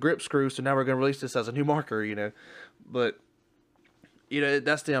pitch on the grip screw, so now we're going to release this as a new marker, but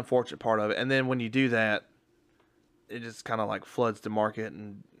that's the unfortunate part of it. And then when you do that, it just kind of like floods the market,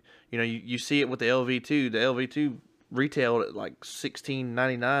 and you see it with the LV2. The LV2 retailed at like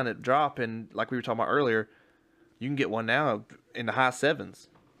 $16.99 at drop, and like we were talking about earlier, you can get one now in the high sevens.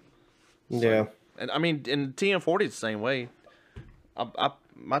 Yeah, and I mean, and TM40 is the same way.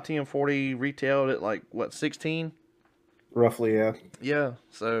 My TM40 retailed at like what, 16? Roughly, yeah. Yeah.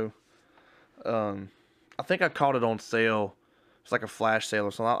 So, I think I caught it on sale. It's like a flash sale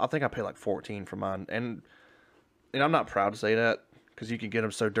or something. I think I paid like 14 for mine, and I'm not proud to say that because you can get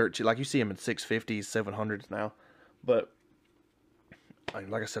them so dirt cheap. Like you see them in 650s, 700s now, but.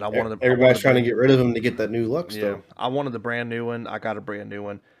 Like I said, everybody's trying to get rid of them to get that new Luxe. Yeah, though. I wanted the brand new one. I got a brand new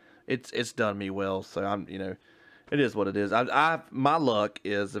one. It's done me well. So I'm, it is what it is. My luck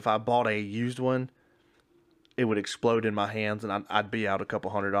is if I bought a used one, it would explode in my hands, and I'd be out a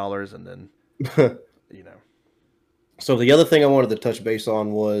couple $100, and then, So the other thing I wanted to touch base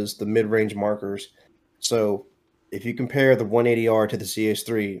on was the mid-range markers. So if you compare the 180R to the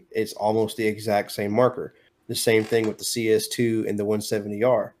CS3, it's almost the exact same marker. The same thing with the CS2 and the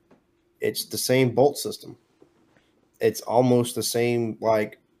 170R. It's the same bolt system. It's almost the same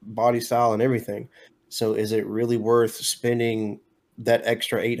like body style and everything. So is it really worth spending that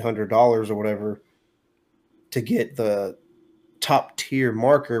extra $800 or whatever to get the top tier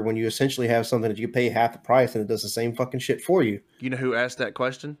marker when you essentially have something that you pay half the price and it does the same fucking shit for you? You know who asked that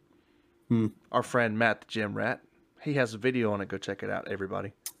question? Our friend Matt the Gym Rat. He has a video on it. Go check it out,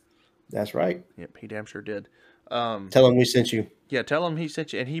 everybody. That's right. Yep, he damn sure did. Tell him we sent you. Yeah, tell him he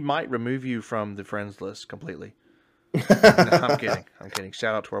sent you, and he might remove you from the friends list completely. No, I'm kidding.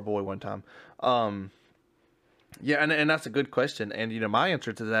 Shout out to our boy one time. Yeah, and that's a good question. And my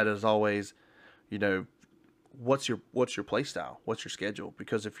answer to that is always, what's your play style? What's your schedule?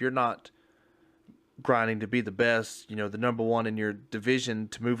 Because if you're not grinding to be the best, the number one in your division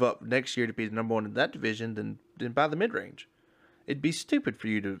to move up next year to be the number one in that division, then buy the mid range. It'd be stupid for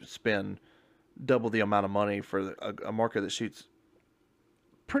you to spend double the amount of money for a marker that shoots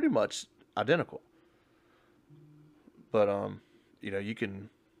pretty much identical. But you can,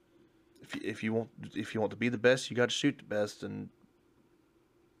 if you want to be the best, you got to shoot the best, and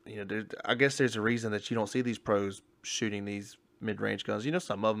I guess there's a reason that you don't see these pros shooting these mid-range guns.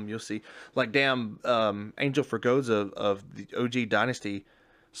 Some of them you'll see, like Angel Fregosa of the OG Dynasty.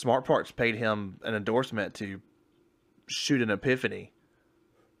 Smart Parts paid him an endorsement to shoot an Epiphany.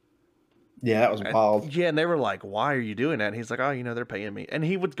 Yeah, that was wild. Yeah, and they were like, "Why are you doing that?" And he's like, "Oh, they're paying me." And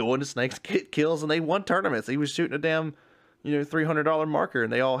he would go into snakes, get kills, and they won tournaments. He was shooting a damn, $300 marker,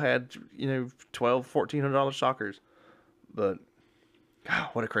 and they all had, $1,200-$1,400 shockers. But, God,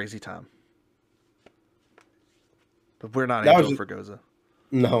 what a crazy time. But we're not Angel Fregosa.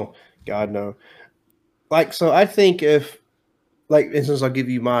 No, God, no. So I think instance, I'll give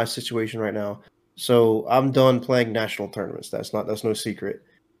you my situation right now. So I'm done playing national tournaments. That's no secret.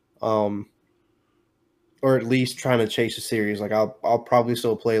 Or at least trying to chase a series. Like I'll probably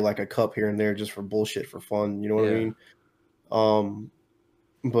still play like a cup here and there just for bullshit, for fun. You know what I mean?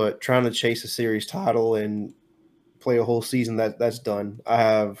 But trying to chase a series title and play a whole season, that's done. I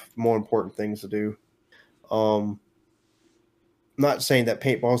have more important things to do. I'm not saying that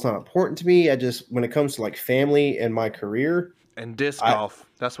paintball is not important to me. I just, when it comes to like family and my career and disc golf,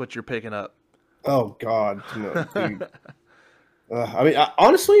 that's what you're picking up. Oh God, no, dude.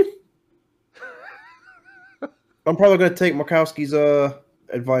 Honestly, I'm probably going to take Markowski's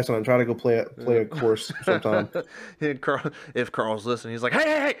advice on it and try to go play a course sometime. If Carl's listening, he's like,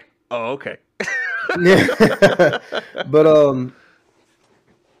 hey. Oh, okay. Yeah. But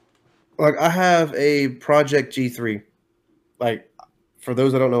like I have a Project G3. Like for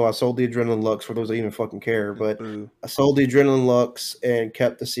those that don't know, I sold the Adrenaline Luxe. For those that even fucking care, but Boo. I sold the Adrenaline Luxe and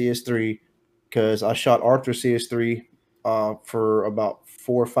kept the CS3 because I shot Arthur CS3 for about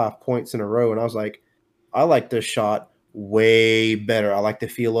 4 or 5 points in a row, and I was like, I like this shot way better. I like the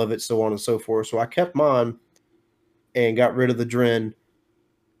feel of it, so on and so forth. So I kept mine and got rid of the Dren.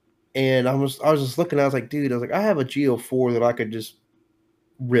 And I was just looking. I was like, dude, I have a GO4 that I could just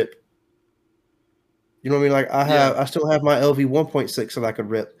rip. You know what I mean? Like I still have my LV 1.6 that I could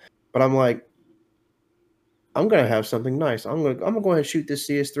rip, but I'm like, I'm gonna have something nice. I'm gonna go ahead and shoot this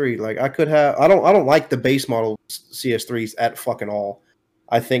CS3. Like I could have. I don't like the base model CS3s at fucking all.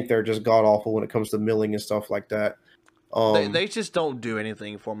 I think they're just god awful when it comes to milling and stuff like that. They just don't do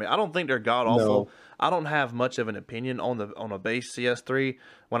anything for me. I don't think they're god awful. No. I don't have much of an opinion on a base CS3.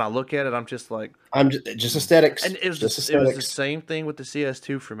 When I look at it, I'm just like, I'm just aesthetics. And it was just it was the aesthetics. same thing with the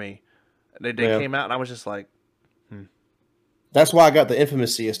CS2 for me. They Yeah. came out and I was just like, That's why I got the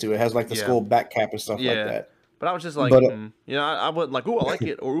infamous CS2. It has like the Yeah. skull back cap and stuff like yeah. that. But I was just like, But you know, I wasn't like, ooh, I like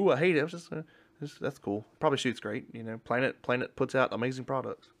it or ooh, I hate it. I was just, that's cool. Probably shoots great. You know, Planet puts out amazing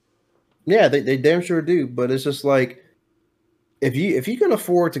products. yeah, they damn sure do. But it's just like if you can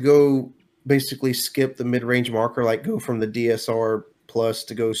afford to go basically skip the mid range marker, like go from the DSR plus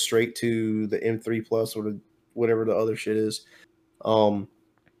to go straight to the M3 plus or whatever the other shit is,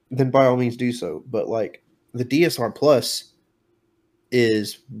 then by all means do so. But like the DSR plus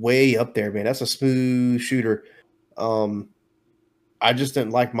is way up there, man. That's a smooth shooter. I just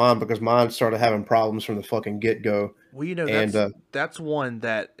didn't like mine because mine started having problems from the fucking get go. Well, you know, And that's one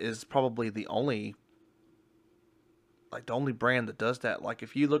that is probably the only brand that does that. Like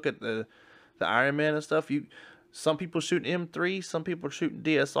if you look at the Iron Man and stuff, some people shoot M3, some people shooting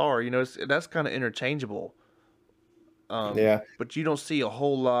DSR. You know, that's kind of interchangeable. yeah, But you don't see a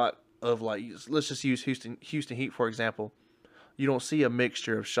whole lot of like. Let's just use Houston Heat for example. You don't see a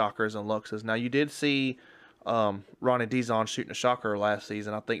mixture of shockers and luxes. Now you did see Ronnie Dizon shooting a shocker last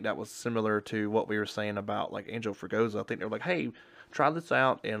season. I think that was similar to what we were saying about like Angel Fragoza. I think they were like, hey, try this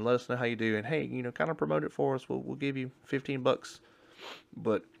out and let us know how you do. And hey, you know, kind of promote it for us. We'll give you $15.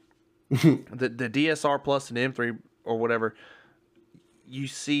 But the DSR plus and M3 or whatever, you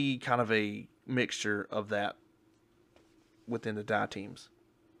see kind of a mixture of that within the die teams.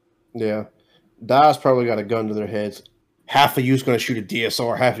 yeah. Die's probably got a gun to their heads. Half of you's going to shoot a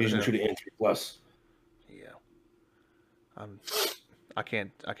DSR, half of you's going to shoot an M3 plus. Yeah, I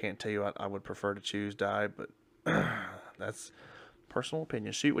can't tell you I would prefer to choose die, but that's personal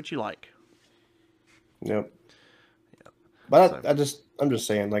opinion. Shoot what you like. Yep. Yeah. But I'm just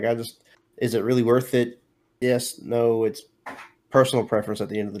saying, like, is it really worth it? Yes, no, it's personal preference at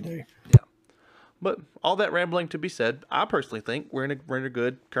the end of the day. Yeah. But all that rambling to be said, I personally think we're in a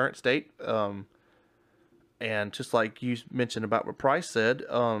good current state. And just like you mentioned about what Price said,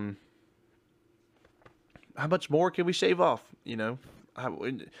 how much more can we shave off? You know,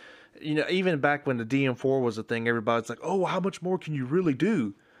 even back when the DM4 was a thing, everybody's like, "Oh, how much more can you really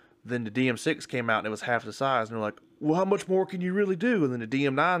do?" Then the DM6 came out and it was half the size, and they're like, "Well, how much more can you really do?" And then the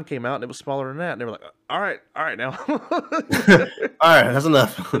DM9 came out and it was smaller than that, and they were like, all right now." All right, that's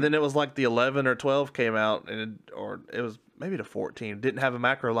enough. And then it was like the 11 or 12 came out, or it was maybe the 14 didn't have a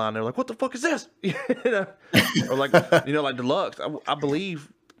macro line. They're like, "What the fuck is this?" You know? Or like like Deluxe. I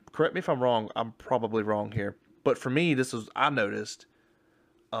believe. Correct me if I'm wrong. I'm probably wrong here, but for me, I noticed.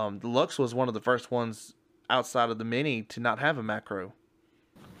 Deluxe was one of the first ones outside of the Mini to not have a macro.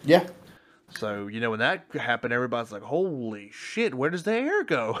 Yeah. So when that happened, everybody's like, "Holy shit, where does the air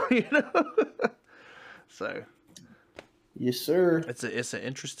go?" You know. So. Yes, sir. It's an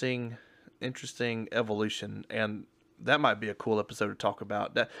interesting evolution, and that might be a cool episode to talk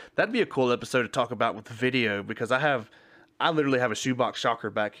about. That'd be a cool episode to talk about with the video, because I literally have a shoebox shocker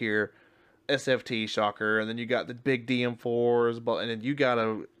back here, SFT shocker, and then you got the big DM4s, and then you got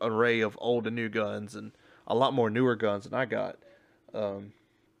an array of old and new guns, and a lot more newer guns than I got.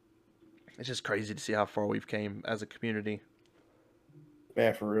 It's just crazy to see how far we've came as a community.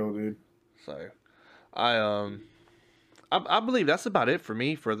 Yeah, for real, dude. So, I believe that's about it for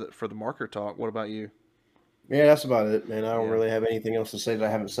me for the marker talk. What about you? Yeah, that's about it, man. I don't really have anything else to say that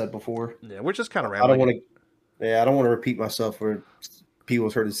I haven't said before. Yeah, we're just kind of rambling. I don't want to repeat myself where people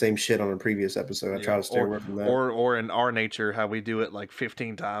have heard the same shit on a previous episode. I try to stay away from that. Or in our nature, how we do it like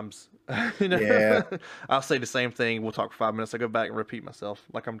 15 times. You know? Yeah. I'll say the same thing. We'll talk for 5 minutes. I go back and repeat myself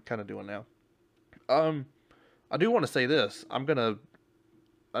like I'm kind of doing now. I do want to say this. I'm gonna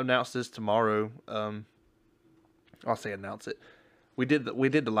announce this tomorrow. I'll say announce it. We did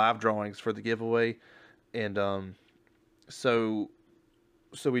the live drawings for the giveaway, and so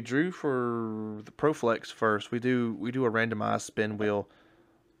So we drew for the Proflex first. We do a randomized spin wheel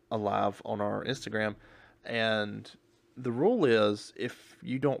alive on our Instagram, and the rule is if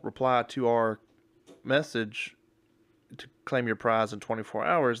you don't reply to our message to claim your prize in 24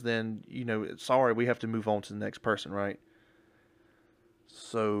 hours, then sorry, we have to move on to the next person, right?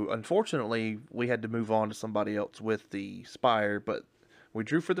 So unfortunately, we had to move on to somebody else with the Spire, but we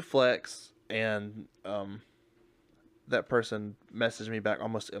drew for the Flex, and that person messaged me back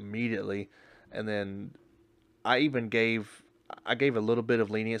almost immediately, and then I gave a little bit of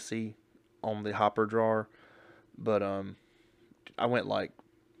leniency on the hopper drawer, but I went like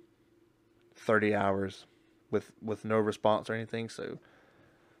 30 hours with no response or anything. So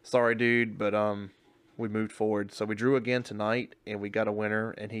sorry, dude, but we moved forward. So we drew again tonight, and we got a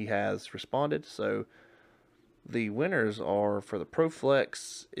winner, and he has responded. So the winners are for the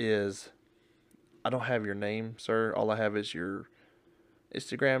Proflex is I don't have your name, sir. All I have is your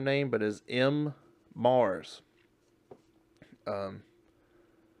Instagram name, but is M Marz.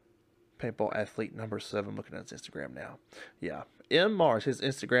 Paintball athlete number 7. Looking at his Instagram now. Yeah, M Marz. His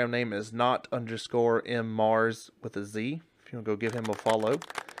Instagram name is not underscore M Marz with a Z. If you want to go give him a follow.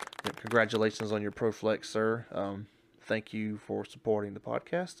 Congratulations on your Proflex, sir. Thank you for supporting the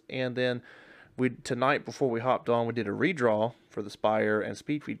podcast. And then tonight before we hopped on, we did a redraw for the Spire and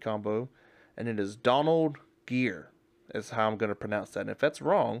Speedfeed combo, and it is Donald Gier. Is how I'm going to pronounce that. And if that's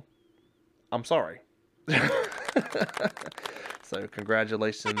wrong, I'm sorry. So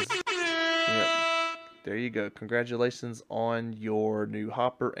congratulations. Yep. There you go. Congratulations on your new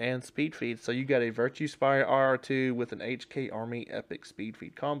hopper and speed feed. So you got a Virtue Spire RR2 with an HK Army Epic speed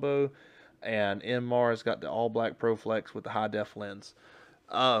feed combo, and M Marz got the all black Proflex with the high def lens.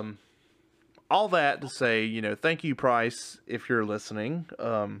 All that to say, thank you, Price, if you're listening.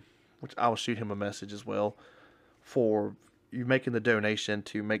 Which I will shoot him a message as well for you making the donation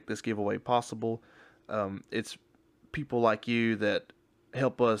to make this giveaway possible. It's people like you that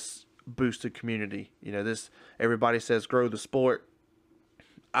help us boost the community. Everybody says grow the sport.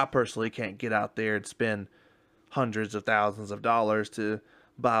 I personally can't get out there and spend hundreds of thousands of dollars to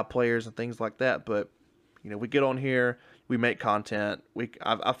buy players and things like that, but we get on here, we make content.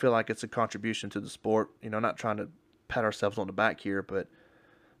 I feel like it's a contribution to the sport. Not trying to pat ourselves on the back here, but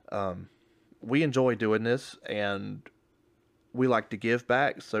we enjoy doing this, and we like to give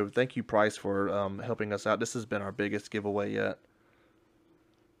back. So thank you, Price, for helping us out. This has been our biggest giveaway yet.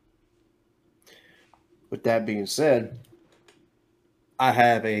 With that being said, I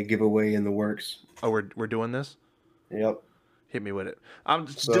have a giveaway in the works. Oh, we're doing this? Yep. Hit me with it.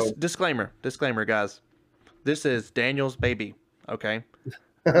 Disclaimer, guys. This is Daniel's baby, okay?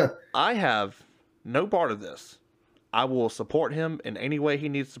 I have no part of this. I will support him in any way he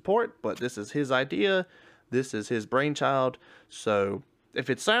needs support, but this is his idea. This is his brainchild. So if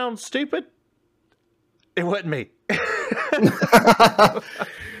it sounds stupid, it wasn't me.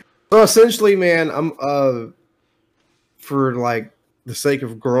 Well, essentially, man, I'm for like the sake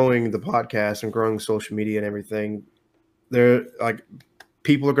of growing the podcast and growing social media and everything, they're like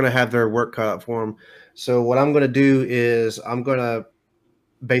people are going to have their work cut out for them. So what I'm going to do is I'm going to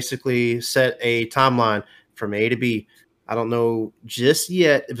basically set a timeline from A to B. I don't know just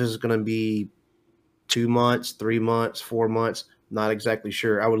yet if this is going to be 2 months, 3 months, 4 months. Not exactly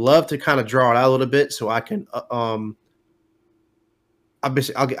sure. I would love to kind of draw it out a little bit so I can I'll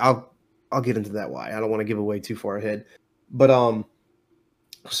get into that why. I don't want to give away too far ahead. But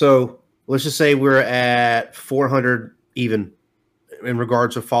so let's just say we're at 400 even in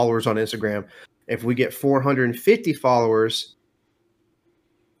regards to followers on Instagram. If we get 450 followers,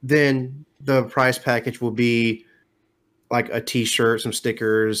 then the prize package will be like a t-shirt, some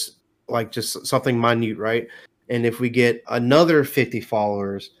stickers, like just something minute, right? And if we get another 50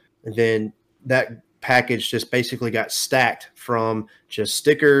 followers, then that package just basically got stacked from just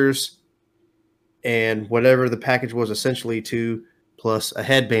stickers and whatever the package was essentially to plus a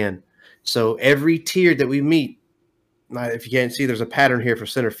headband. So every tier that we meet, if you can't see, there's a pattern here for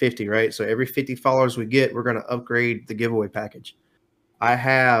center 50, right? So every 50 followers we get, we're going to upgrade the giveaway package. I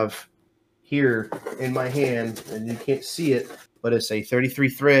have here in my hand, and you can't see it, but it's a 33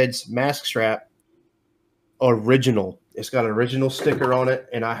 threads mask strap original. It's got an original sticker on it,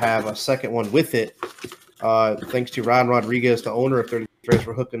 and I have a second one with it. Thanks to Ryan Rodriguez, the owner of 33 Threads,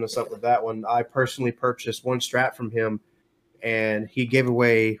 for hooking us up with that one. I personally purchased one strap from him, and he gave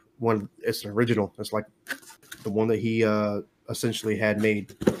away one. It's an original. It's like the one that he essentially had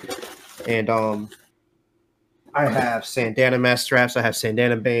made. And I have Sandana mask straps. I have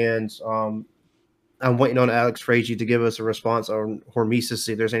Sandana bands. I'm waiting on Alex Frazier to give us a response on Hormesis,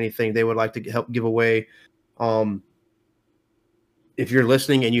 see if there's anything they would like to help give away. if you're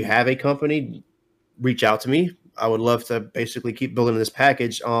listening and you have a company, reach out to me. I would love to basically keep building this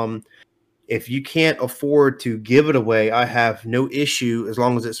package. If you can't afford to give it away, I have no issue as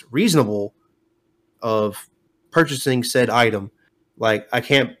long as it's reasonable of purchasing said item. Like I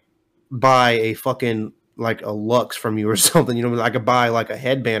can't buy a fucking like a Luxe from you or something. You know, I could buy like a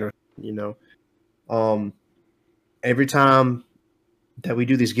headband or you know. Every time that we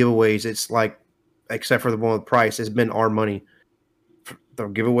do these giveaways, it's like, except for the one with Price, it's been our money. The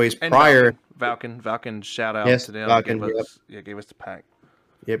giveaways And prior, Valken, shout out yes, to them. Falcon, Gave us the pack.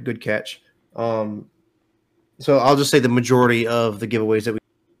 yep, good catch. So I'll just say the majority of the giveaways that we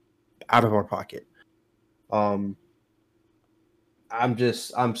out of our pocket. I'm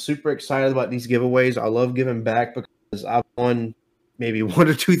super excited about these giveaways. I love giving back because I've won maybe one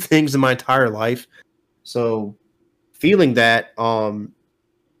or two things in my entire life. So feeling that,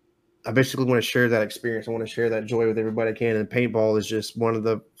 I basically want to share that experience. I want to share that joy with everybody I can. And paintball is just one of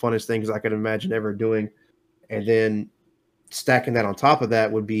the funnest things I could imagine ever doing. And then stacking that on top of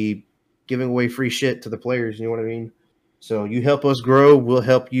that would be giving away free shit to the players. You know what I mean? So you help us grow, we'll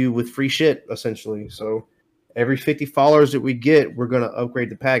help you with free shit, essentially. So every 50 followers that we get, we're going to upgrade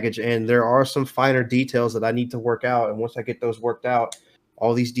the package. And there are some finer details that I need to work out. And once I get those worked out,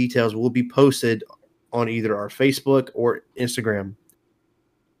 all these details will be posted on either our Facebook or Instagram.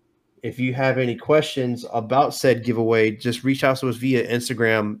 If you have any questions about said giveaway, just reach out to us via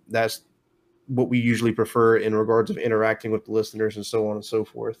Instagram. That's what we usually prefer in regards of interacting with the listeners and so on and so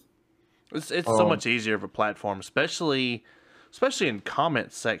forth. It's so much easier of a platform, especially in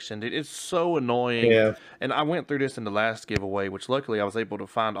comment section. It's so annoying. Yeah. And I went through this in the last giveaway, which luckily I was able to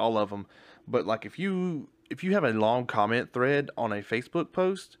find all of them. But like if you have a long comment thread on a Facebook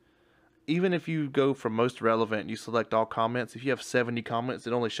post, even if you go from most relevant, you select all comments. If you have 70 comments,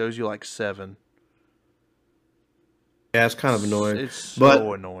 it only shows you like 7. Yeah, it's kind of annoying. It's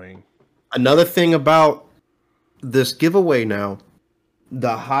so annoying. Another thing about this giveaway now,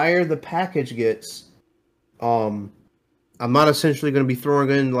 the higher the package gets, I'm not essentially going to be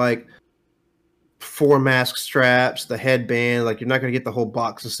throwing in like 4 mask straps, the headband. Like you're not going to get the whole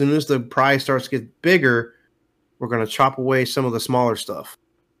box. As soon as the prize starts to get bigger, we're going to chop away some of the smaller stuff,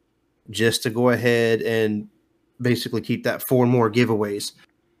 just to go ahead and basically keep that 4 more giveaways.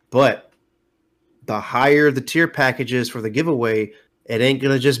 But the higher the tier package is for the giveaway, it ain't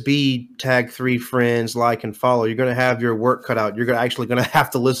going to just be tag 3 friends, like, and follow. You're going to have your work cut out. You're actually going to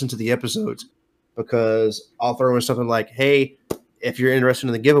have to listen to the episodes, because I'll throw in something like, hey, if you're interested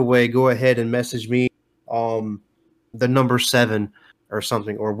in the giveaway, go ahead and message me the number 7 or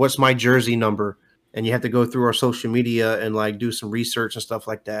something, or what's my jersey number. And you have to go through our social media and like do some research and stuff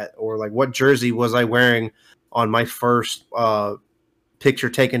like that. Or like, what jersey was I wearing on my first picture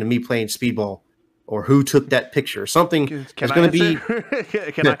taken of me playing speedball? Or who took that picture? Something that's going to be.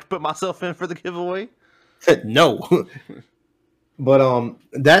 Can I put myself in for the giveaway? No. But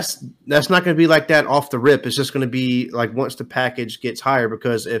that's not going to be like that off the rip. It's just going to be like once the package gets higher,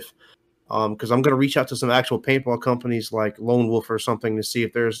 because I'm going to reach out to some actual paintball companies like Lone Wolf or something to see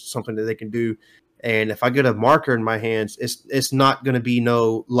if there's something that they can do. And if I get a marker in my hands, it's not going to be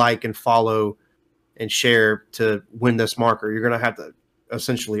no like and follow and share to win this marker. You're going to have to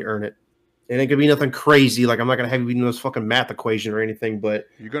essentially earn it. And it could be nothing crazy. Like I'm not going to have you do this fucking math equation or anything. But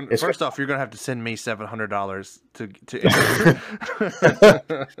you're going first off, you're going to have to send me $700 to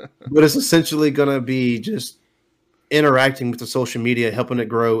But it's essentially going to be just interacting with the social media, helping it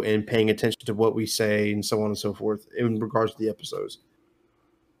grow, and paying attention to what we say and so on and so forth in regards to the episodes.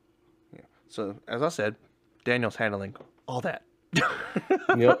 Yeah. So as I said, Daniel's handling all that.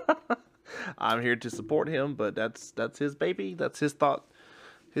 Yep. I'm here to support him, but that's his baby. That's his thought.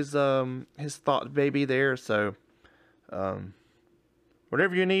 His thought baby there. So,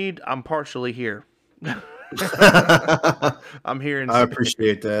 whatever you need, I'm partially here. I'm here. I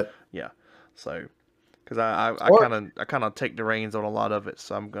appreciate that. Yeah. So, because I kind of take the reins on a lot of it,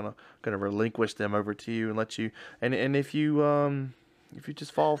 so I'm gonna relinquish them over to you and let you. And if you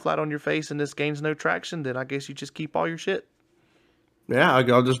just fall flat on your face and this gains no traction, then I guess you just keep all your shit. Yeah,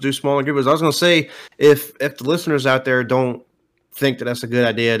 I'll just do smaller giveaways. I was gonna say, if the listeners out there don't think that that's a good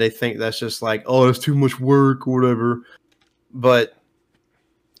idea, they think that's just like, oh, it's too much work or whatever. But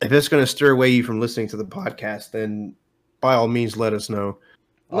if it's going to stir away you from listening to the podcast, then by all means, let us know.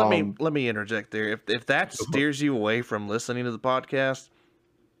 Let me interject there. If that steers you away from listening to the podcast,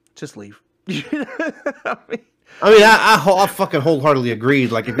 just leave. I fucking wholeheartedly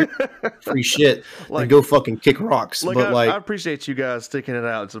agreed. Like, if you're free shit, then go fucking kick rocks. But I appreciate you guys sticking it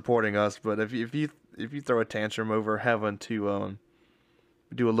out and supporting us. But if you throw a tantrum over having to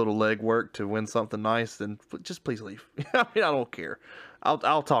do a little leg work to win something nice, then just please leave. I mean, I don't care.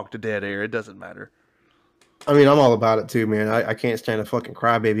 I'll talk to dead air. It doesn't matter. I mean, I'm all about it too, man. I can't stand a fucking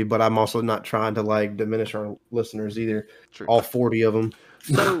crybaby, but I'm also not trying to like diminish our listeners either. True. All 40 of them.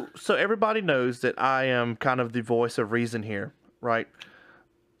 So everybody knows that I am kind of the voice of reason here, right?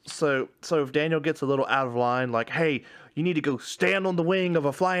 So if Daniel gets a little out of line, like, hey, you need to go stand on the wing of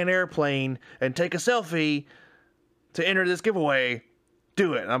a flying airplane and take a selfie to enter this giveaway,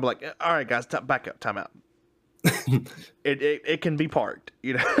 do it. And I'm like, all right, guys, back up, time out. It can be parked,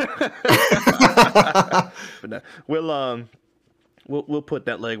 you know. But no, we'll put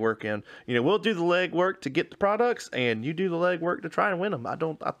that legwork in. You know, we'll do the legwork to get the products, and you do the legwork to try and win them.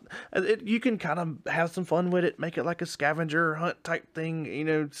 You can kind of have some fun with it, make it like a scavenger hunt type thing. You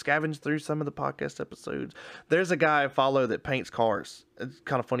know, scavenge through some of the podcast episodes. There's a guy I follow that paints cars. It's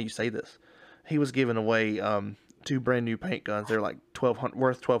kind of funny you say this. He was giving away 2 brand new paint guns. They're like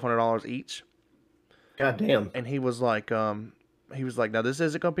worth $1,200 each. God damn. And he was like, now this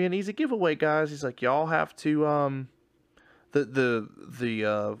isn't gonna be an easy giveaway, guys. He's like, y'all have to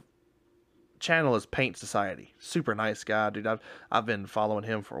the channel is Paint Society. Super nice guy, dude. I've been following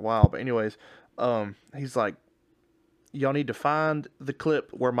him for a while. But anyways, he's like, y'all need to find the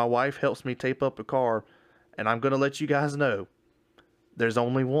clip where my wife helps me tape up a car, and I'm gonna let you guys know there's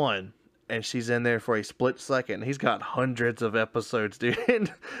only one. And she's in there for a split second. And he's got hundreds of episodes, dude.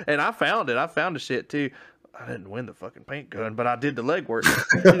 And I found it. I found the shit too. I didn't win the fucking paint gun, but I did the legwork.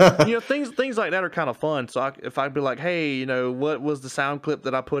 You know, things like that are kind of fun. So if I'd be like, hey, you know, what was the sound clip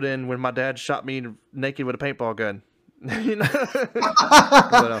that I put in when my dad shot me naked with a paintball gun? You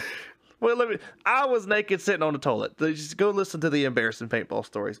know. Well, I was naked sitting on the toilet. Just go listen to the embarrassing paintball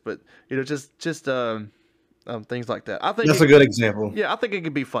stories. But you know, just things like that. I think that's a good example. Yeah, I think it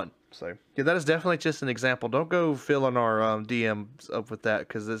could be fun. So yeah, that is definitely just an example. Don't go filling our DMs up with that,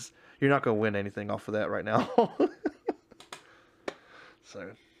 because you're not going to win anything off of that right now.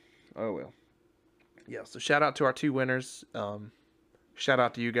 So, oh well. Yeah. So shout out to our 2 winners. Shout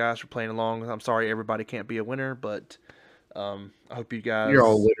out to you guys for playing along. I'm sorry everybody can't be a winner, but I hope you guys. You're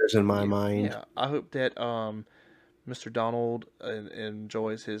all winners in my mind. Yeah. I hope that Mr. Donald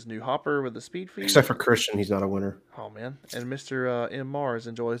enjoys his new hopper with the Speedfeed. Except for Christian, he's not a winner. Oh, man. And Mr. M Marz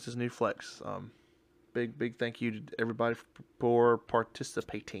enjoys his new Flex. Big thank you to everybody for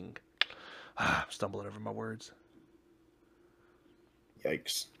participating. I'm stumbling over my words.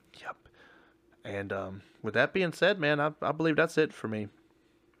 Yikes. Yep. And with that being said, man, I believe that's it for me.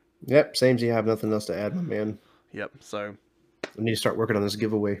 Yep, same as you. I have nothing else to add, my man. Yep, so. I need to start working on this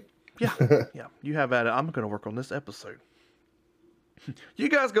giveaway. Yeah, yeah. You have at it. I'm going to work on this episode. You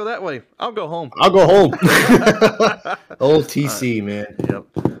guys go that way. I'll go home. I'll go home. Old TC, right. Man. Yep.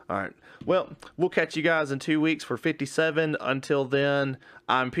 All right. Well, we'll catch you guys in 2 weeks for 57. Until then,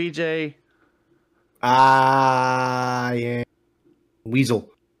 I'm PJ. I am Weasel.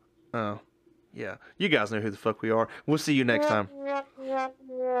 Oh, yeah. You guys know who the fuck we are. We'll see you next time. Bam,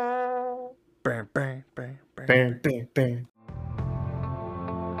 bam, bam, bam. Bam, bam, bam.